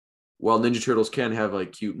while Ninja Turtles can have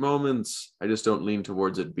like cute moments, I just don't lean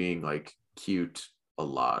towards it being like cute a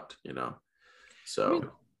lot, So I mean,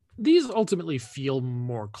 these ultimately feel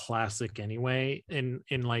more classic anyway, in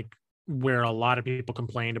like where a lot of people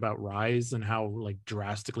complained about Rise and how like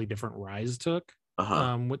drastically different Rise took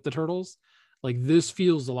with the Turtles. Like this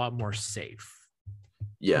feels a lot more safe.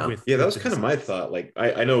 Yeah, that was kind of my thought. Like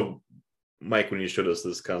I know, Mike, when you showed us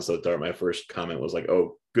this concept art, my first comment was like,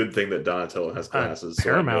 "Oh, good thing that Donatello has glasses."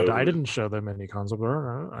 Paramount. So I didn't show them any concept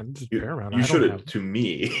art. I just Paramount. You showed it to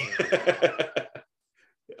me.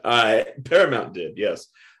 Paramount did, yes.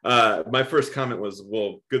 My first comment was,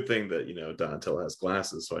 "Well, good thing that Donatello has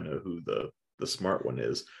glasses, so I know who the smart one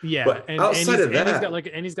is." Yeah, but outside of that,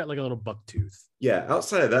 he's got like a little buck tooth. Yeah,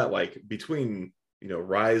 outside of that, like between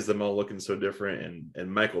Rise, them all looking so different,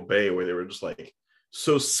 and Michael Bay, where they were just like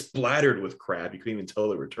so splattered with crap, you couldn't even tell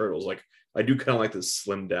they were turtles. Like I do kind of like this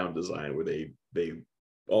slimmed down design where they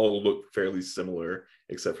all look fairly similar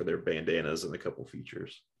except for their bandanas and a couple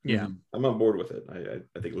features. Yeah, I'm on board with it.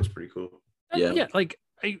 I think it looks pretty cool. Yeah, like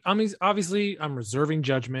I'm reserving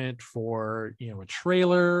judgment for a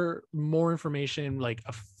trailer, more information, like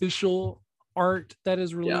official art that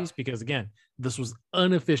is released, because again, this was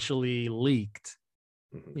unofficially leaked.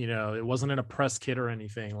 It wasn't in a press kit or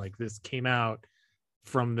anything. Like this came out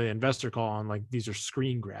from the investor call on like these are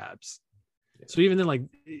screen grabs. So even then, like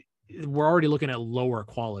we're already looking at lower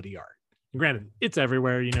quality art. And granted, it's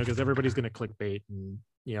everywhere, because everybody's going to clickbait, and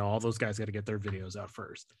all those guys got to get their videos out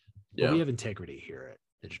first. But we have integrity here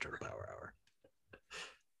at Ninja Turtle Power Hour.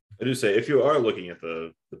 I do say, if you are looking at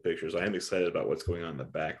the pictures, I am excited about what's going on in the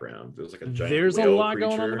background. There's like a giant There's a whale lot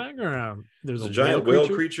creature. going on in the backgroround. There's a giant whale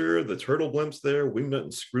creature. The turtle blimps there. Wingnut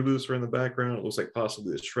and Screwloose are in the background. It looks like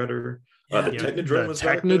possibly a Shredder. The Technodrome is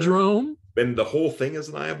back there. Technodrome. And the whole thing is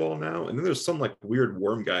an eyeball now. And then there's some like weird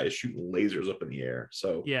worm guy shooting lasers up in the air.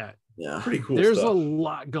 So yeah, pretty cool. There's stuff. a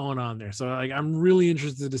lot going on there. So like I'm really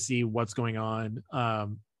interested to see what's going on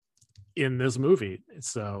in this movie.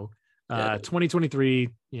 So Yeah. 2023,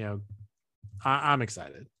 I'm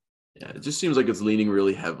excited. Yeah, it just seems like it's leaning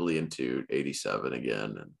really heavily into 87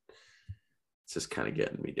 again, and it's just kind of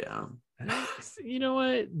getting me down. You know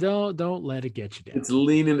what? Don't let it get you down. It's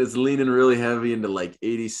leaning really heavy into like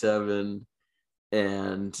 87,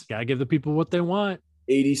 and Gotta give the people what they want.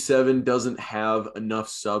 87 doesn't have enough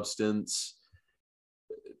substance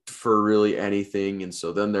for really anything, and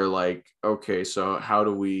so then they're like, okay, so how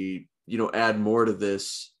do we add more to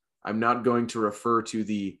this? I'm not going to refer to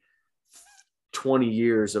the 20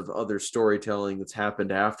 years of other storytelling that's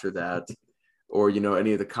happened after that, or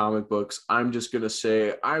any of the comic books. I'm just going to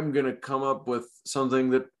say I'm going to come up with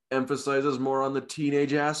something that emphasizes more on the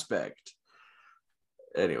teenage aspect.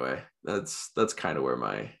 Anyway, that's kind of where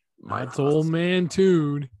my that's old man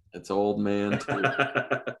Toon. It's old man Toon.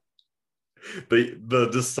 the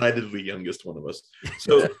decidedly youngest one of us.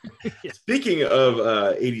 So Yeah. Speaking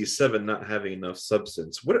of 87 not having enough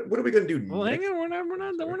substance, what are we gonna do Well, next? hang on, we're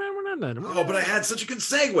not done. Oh, but I had such a good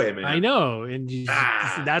segue, man. I know, and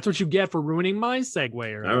that's what you get for ruining my segue.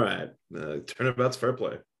 Earlier. All right, turnabout's fair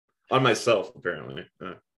play on myself, apparently.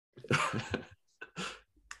 I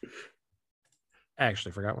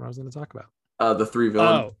actually forgot what I was going to talk about. The 3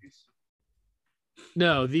 villains.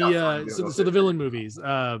 No, the villain movies.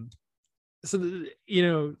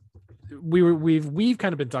 We've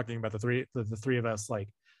kind of been talking about the three of us, like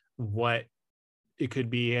what it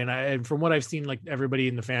could be, and from what I've seen, like everybody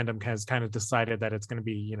in the fandom has kind of decided that it's going to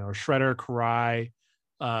be Shredder, Karai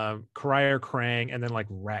or Krang, and then like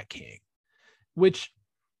Rat King, which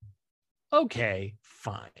okay,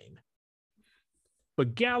 fine,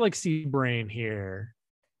 but Galaxy Brain here,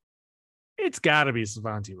 it's got to be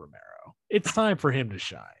Savante Romero. It's time for him to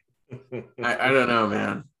shine. I don't know,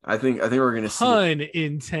 man. I think we're gonna see. Pun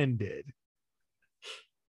intended.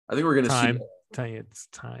 I think we're gonna see. It's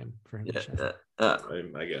time for him to shine.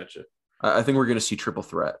 I gotcha. I think we're gonna see Triple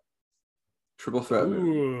Threat. Triple Threat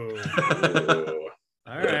movie.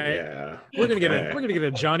 All right. Yeah. We're gonna get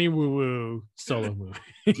a Johnny Woo Woo solo movie.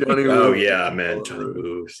 Johnny Woo. Oh yeah, man. Johnny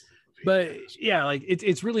Woo. But yeah, like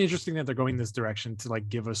it's really interesting that they're going this direction to like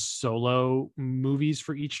give us solo movies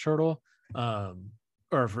for each turtle,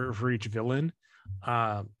 or for each villain.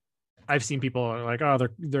 I've seen people like, oh,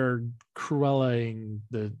 they're Cruellaing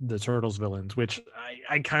the Turtles villains, which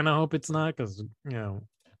I kind of hope it's not, because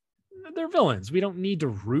they're villains. We don't need to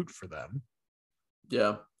root for them.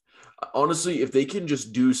 Yeah. Honestly, if they can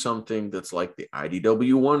just do something that's like the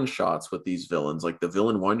IDW one shots with these villains, like the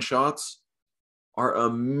villain one shots are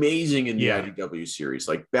amazing in the IDW series.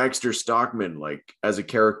 Like Baxter Stockman, like as a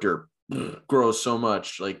character, grows so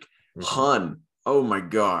much. Like Hun, oh my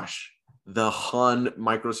gosh. The Hun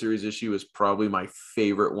micro series issue is probably my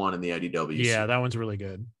favorite one in the IDW. Yeah, series. that one's really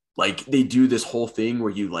good. Like they do this whole thing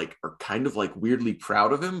where you like are kind of like weirdly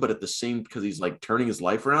proud of him, but at the same, because he's like turning his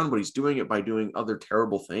life around, but he's doing it by doing other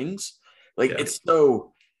terrible things. Like it's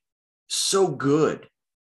so good.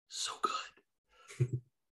 So good.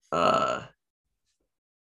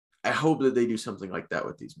 I hope that they do something like that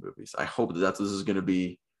with these movies. I hope that this is going to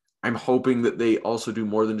be. I'm hoping that they also do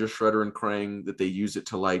more than just Shredder and Krang, that they use it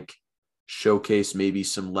to like showcase maybe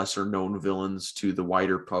some lesser known villains to the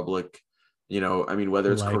wider public. I mean,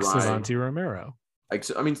 whether it's like Karai, Savante Romero. like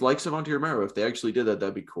Savante Romero, if they actually did that,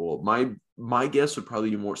 that'd be cool. My guess would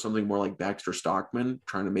probably be something more like Baxter Stockman,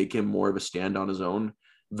 trying to make him more of a stand on his own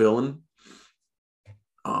villain.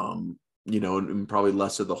 And probably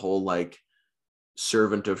less of the whole like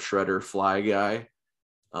servant of Shredder Fly guy.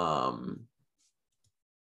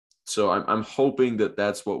 So I'm hoping that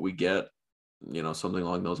that's what we get. Something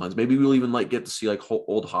along those lines. Maybe we'll even like get to see like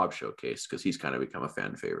old Hobbs showcase, because he's kind of become a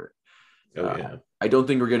fan favorite. I don't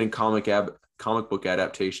think we're getting comic book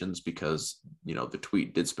adaptations, because the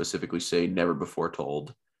tweet did specifically say never before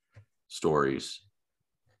told stories.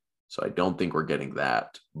 So I don't think we're getting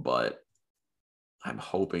that, but I'm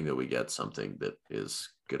hoping that we get something that is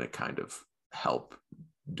going to kind of help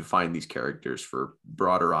define these characters for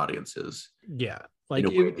broader audiences. Yeah, like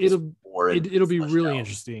it'll be really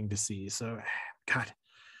interesting to see. So, God,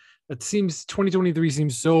 it seems 2023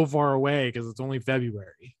 seems so far away because it's only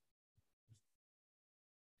February.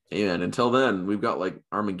 And until then, we've got like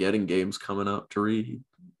Armageddon games coming up to read.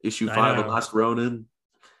 Issue 5 of Last Ronin.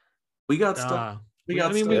 We got stuff.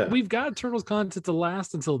 We've got Turtles content to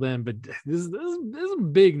last until then, but this is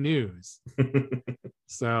big news.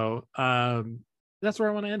 So that's where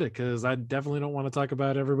I want to end it, because I definitely don't want to talk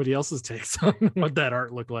about everybody else's takes on what that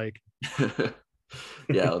art looked like.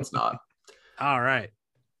 Yeah, let's not. All right,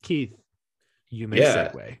 Keith, you may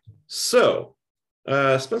segue. So,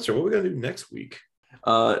 Spencer, what are we gonna do next week?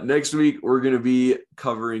 Next week we're gonna be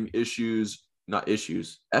covering issues not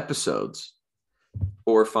issues, episodes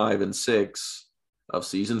 4, 5, and 6 of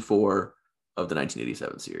season 4 of the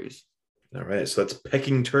 1987 series. All right, so that's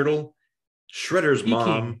Pecking Turtle, Shredder's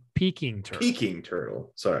mom, Peking Turtle, Peking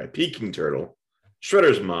Turtle,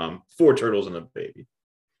 Shredder's mom, 4 turtles and a baby.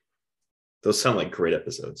 Those sound like great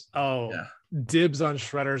episodes. Oh, yeah. Dibs on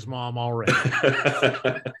Shredder's mom already.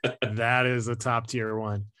 That is a top tier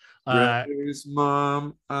one. Shredder's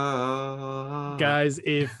mom. Guys,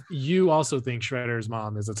 if you also think Shredder's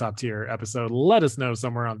mom is a top tier episode, let us know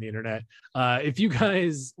somewhere on the internet. If you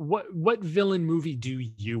guys, what villain movie do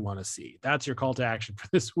you want to see? That's your call to action for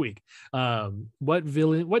this week.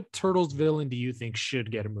 What Turtles villain do you think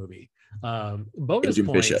should get a movie? Bonus Agent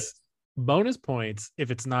points. Bishop. Bonus points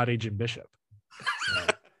if it's not Agent Bishop. So.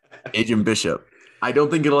 Agent Bishop. I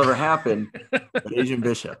don't think it'll ever happen, but Agent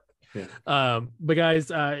Bishop. Yeah. But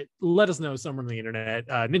guys, let us know somewhere on the internet,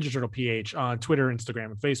 Ninja Turtle PH on Twitter,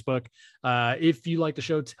 Instagram, and Facebook. If you like the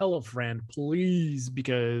show, tell a friend, please,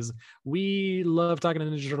 because we love talking to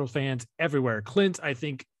Ninja Turtle fans everywhere. Clint, I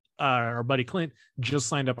think our buddy Clint just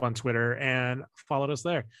signed up on Twitter and followed us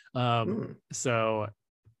there. So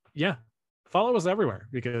yeah, follow us everywhere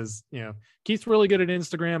because, you know, Keith's really good at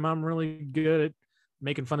Instagram. I'm really good at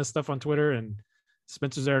making fun of stuff on Twitter, and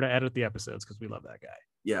Spencer's there to edit the episodes because we love that guy.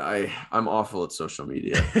 Yeah, I'm awful at social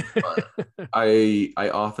media. But I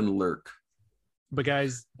often lurk. But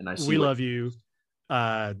guys, and we love you.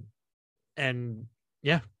 And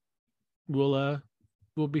yeah, we'll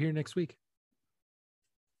be here next week.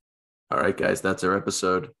 All right, guys, that's our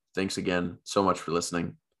episode. Thanks again so much for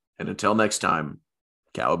listening. And until next time,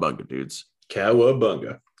 cowabunga, dudes.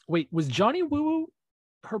 Cowabunga. Wait, was Johnny Woo Woo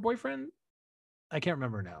her boyfriend? I can't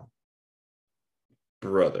remember now.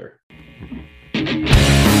 Brother.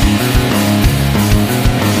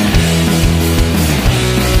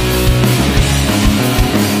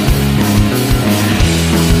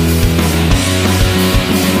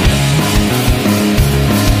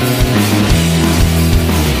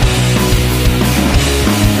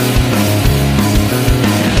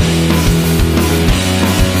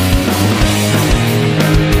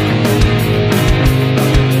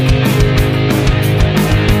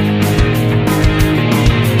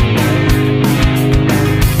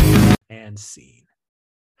 Scene.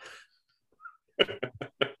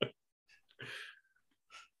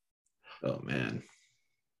 Oh man,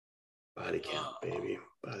 body count, baby,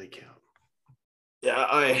 body count.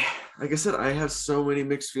 Yeah, like I said, I have so many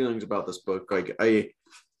mixed feelings about this book. Like I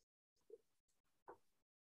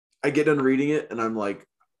get done reading it and I'm like,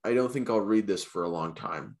 I don't think I'll read this for a long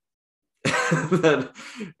time. and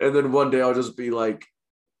then one day I'll just be like,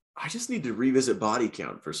 I just need to revisit Body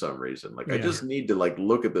Count for some reason. Like, I just need to like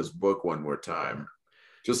look at this book one more time.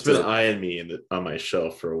 Just been eyeing me on my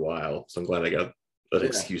shelf for a while, so I'm glad I got an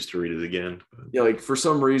excuse to read it again. Yeah, like for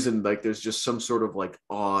some reason, like there's just some sort of like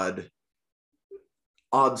odd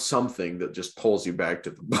something that just pulls you back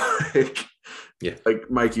to the book. Yeah,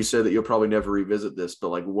 like Mike, you said that you'll probably never revisit this, but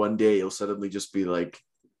like one day you'll suddenly just be like,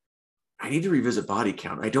 I need to revisit Body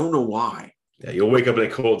Count. I don't know why. Yeah, you'll wake up in a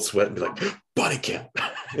cold sweat and be like, Body Count.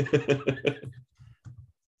 I've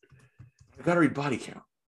got to read Body Count.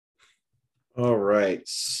 All right.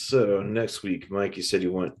 So next week, Mike, you said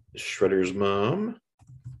you want Shredder's mom.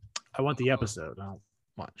 I want the episode. I don't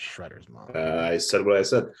want Shredder's mom. I said what I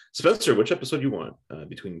said. Spencer, which episode you want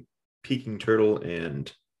between Peking Turtle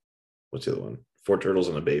and what's the other one? 4 turtles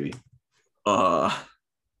and a baby. I'll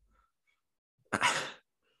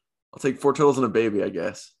take 4 turtles and a baby, I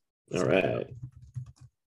guess. All right.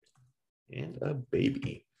 And a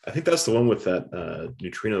baby. I think that's the one with that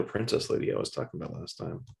neutrino princess lady I was talking about last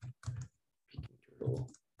time.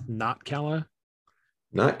 Not Kala?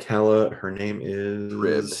 Not Kala. Her name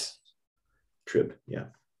is... Trib, yeah.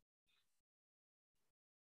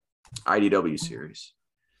 IDW series.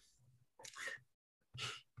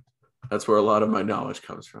 That's where a lot of my knowledge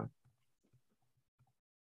comes from.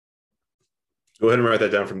 Go ahead and write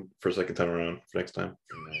that down for a second time around for next time.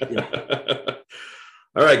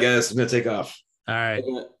 All right, guys, I'm gonna take off. All right.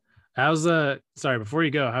 How's sorry, before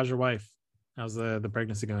you go, how's your wife? How's the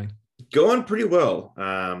pregnancy going? Going pretty well.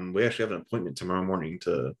 We actually have an appointment tomorrow morning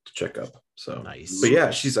to check up. So nice. But yeah,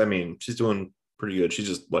 she's doing pretty good. She's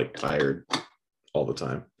just like tired all the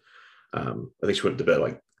time. I think she went to bed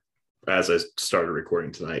like as I started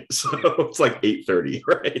recording tonight. So it's like 8:30,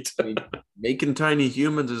 right? I mean, making tiny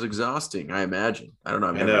humans is exhausting, I imagine. I don't know.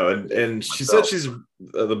 I know. And she said she's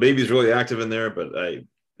the baby's really active in there, but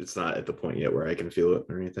it's not at the point yet where I can feel it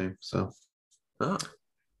or anything. So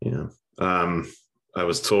yeah. I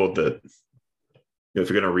was told that if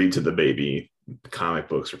you're going to read to the baby, comic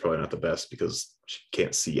books are probably not the best because she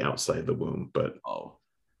can't see outside the womb, but Oh,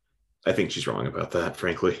 I think she's wrong about that,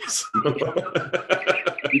 frankly.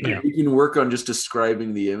 we can work on just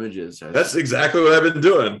describing the images. That's exactly what I've been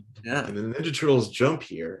doing. Yeah. And the Ninja Turtles jump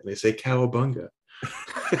here and they say cowabunga.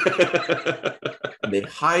 And they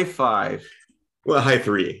high five. Well, high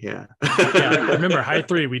three, yeah. Yeah, I remember high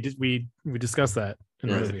three. We discussed that in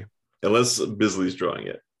the movie. Unless Bisley's drawing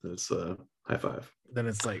it, it's high five. Then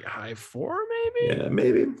it's like high four, maybe. Yeah,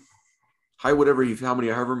 maybe. High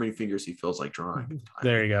however many fingers he feels like drawing.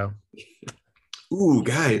 There you go. Ooh,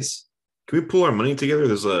 guys, can we pull our money together?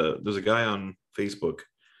 There's a guy on Facebook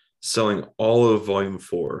selling all of Volume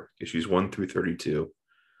 4, issues 1 through 32,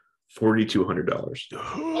 $4,200.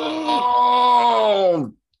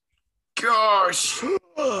 Oh gosh.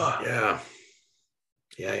 Yeah.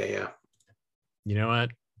 You know what?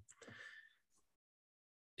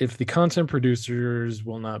 If the content producers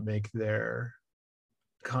will not make their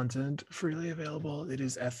content freely available, it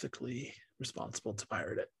is ethically responsible to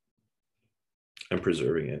pirate it. I'm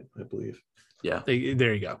preserving it, I believe. Yeah. There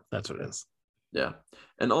you go. That's what it is. Yeah.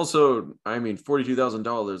 And also, I mean,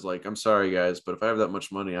 $42,000, like, I'm sorry guys, but if I have that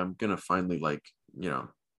much money, I'm gonna finally, like, you know,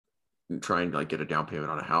 try and like get a down payment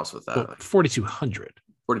on a house with that. Well, like 4,200.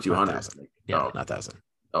 4,200. Yeah, Oh. not 1,000.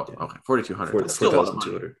 Oh, Yeah. okay. 4,200. That's still a lot of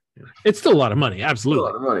money. 4,200. Yeah. It's still a lot of money. Still a Absolutely.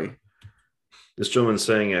 lot of money. This gentleman's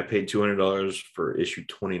saying I paid $200 for issue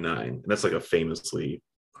 29. And that's like a famously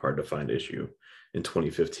hard to find issue in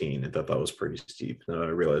 2015. I thought that was pretty steep. Now I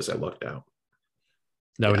realized I lucked out.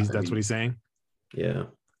 That's what he's saying. Yeah.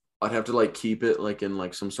 I'd have to like keep it like in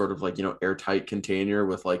like some sort of like, you know, airtight container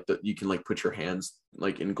with like you can like put your hands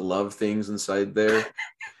like in glove things inside there.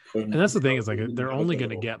 And that's the thing is like they're only going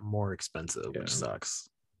to get more expensive, Yeah. which sucks.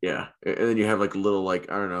 Yeah. And then you have like little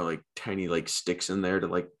like, I don't know, like tiny like sticks in there to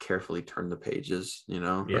like carefully turn the pages, you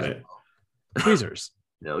know? Yeah. Right. Tweezers.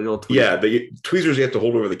 Yeah, little tweezers. Yeah, the tweezers you have to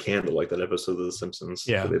hold over the candle, like that episode of The Simpsons.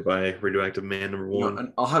 Yeah. where they buy Radioactive Man number You know, 1.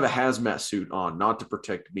 and I'll have a hazmat suit on, not to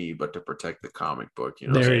protect me, but to protect the comic book. You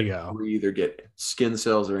know, There so you go. we either get skin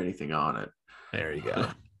cells or anything on it. There you go.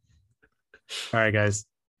 All right, guys.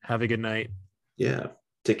 Have a good night. Yeah.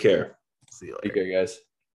 Take care. See you later. Okay, guys.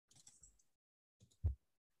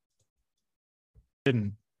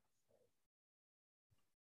 Didn't.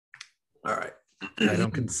 All right. I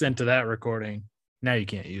don't consent to that recording. Now you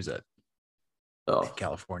can't use it. Oh,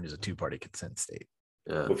 California's a two-party consent state.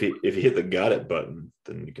 yeah. Well, if you hit the got it button,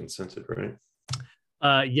 then you can sense it, right?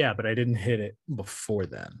 Yeah, but I didn't hit it before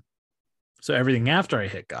then. So everything after I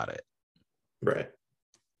hit got it. Right.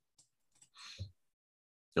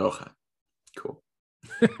 Okay. Cool.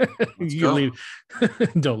 You go. leave.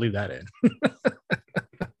 Don't leave that in.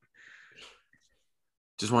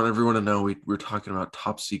 Just want everyone to know we're talking about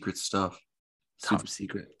top secret stuff. Top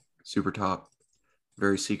secret. Super top.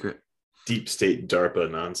 Very secret. Deep state DARPA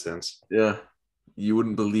nonsense. Yeah. You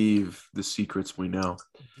wouldn't believe the secrets we know.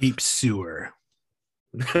 Deep sewer.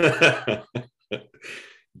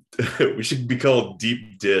 We should be called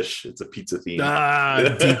Deep Dish. It's a pizza theme.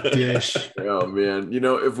 Deep dish. Oh man, you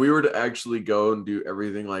know, if we were to actually go and do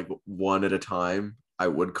everything like one at a time, I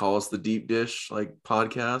would call us the Deep Dish like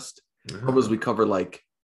podcast. Because we cover like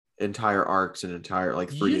entire arcs and entire like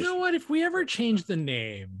three. You know what? If we ever change the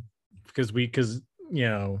name, because you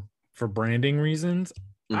know, for branding reasons,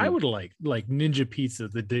 I would like Ninja Pizza,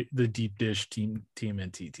 the Deep Dish Team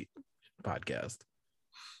NTT podcast.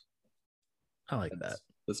 I like that.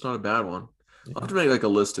 That's not a bad one. I'll have to make like a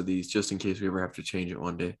list of these just in case we ever have to change it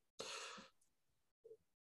one day.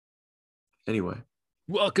 Anyway.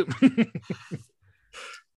 Welcome.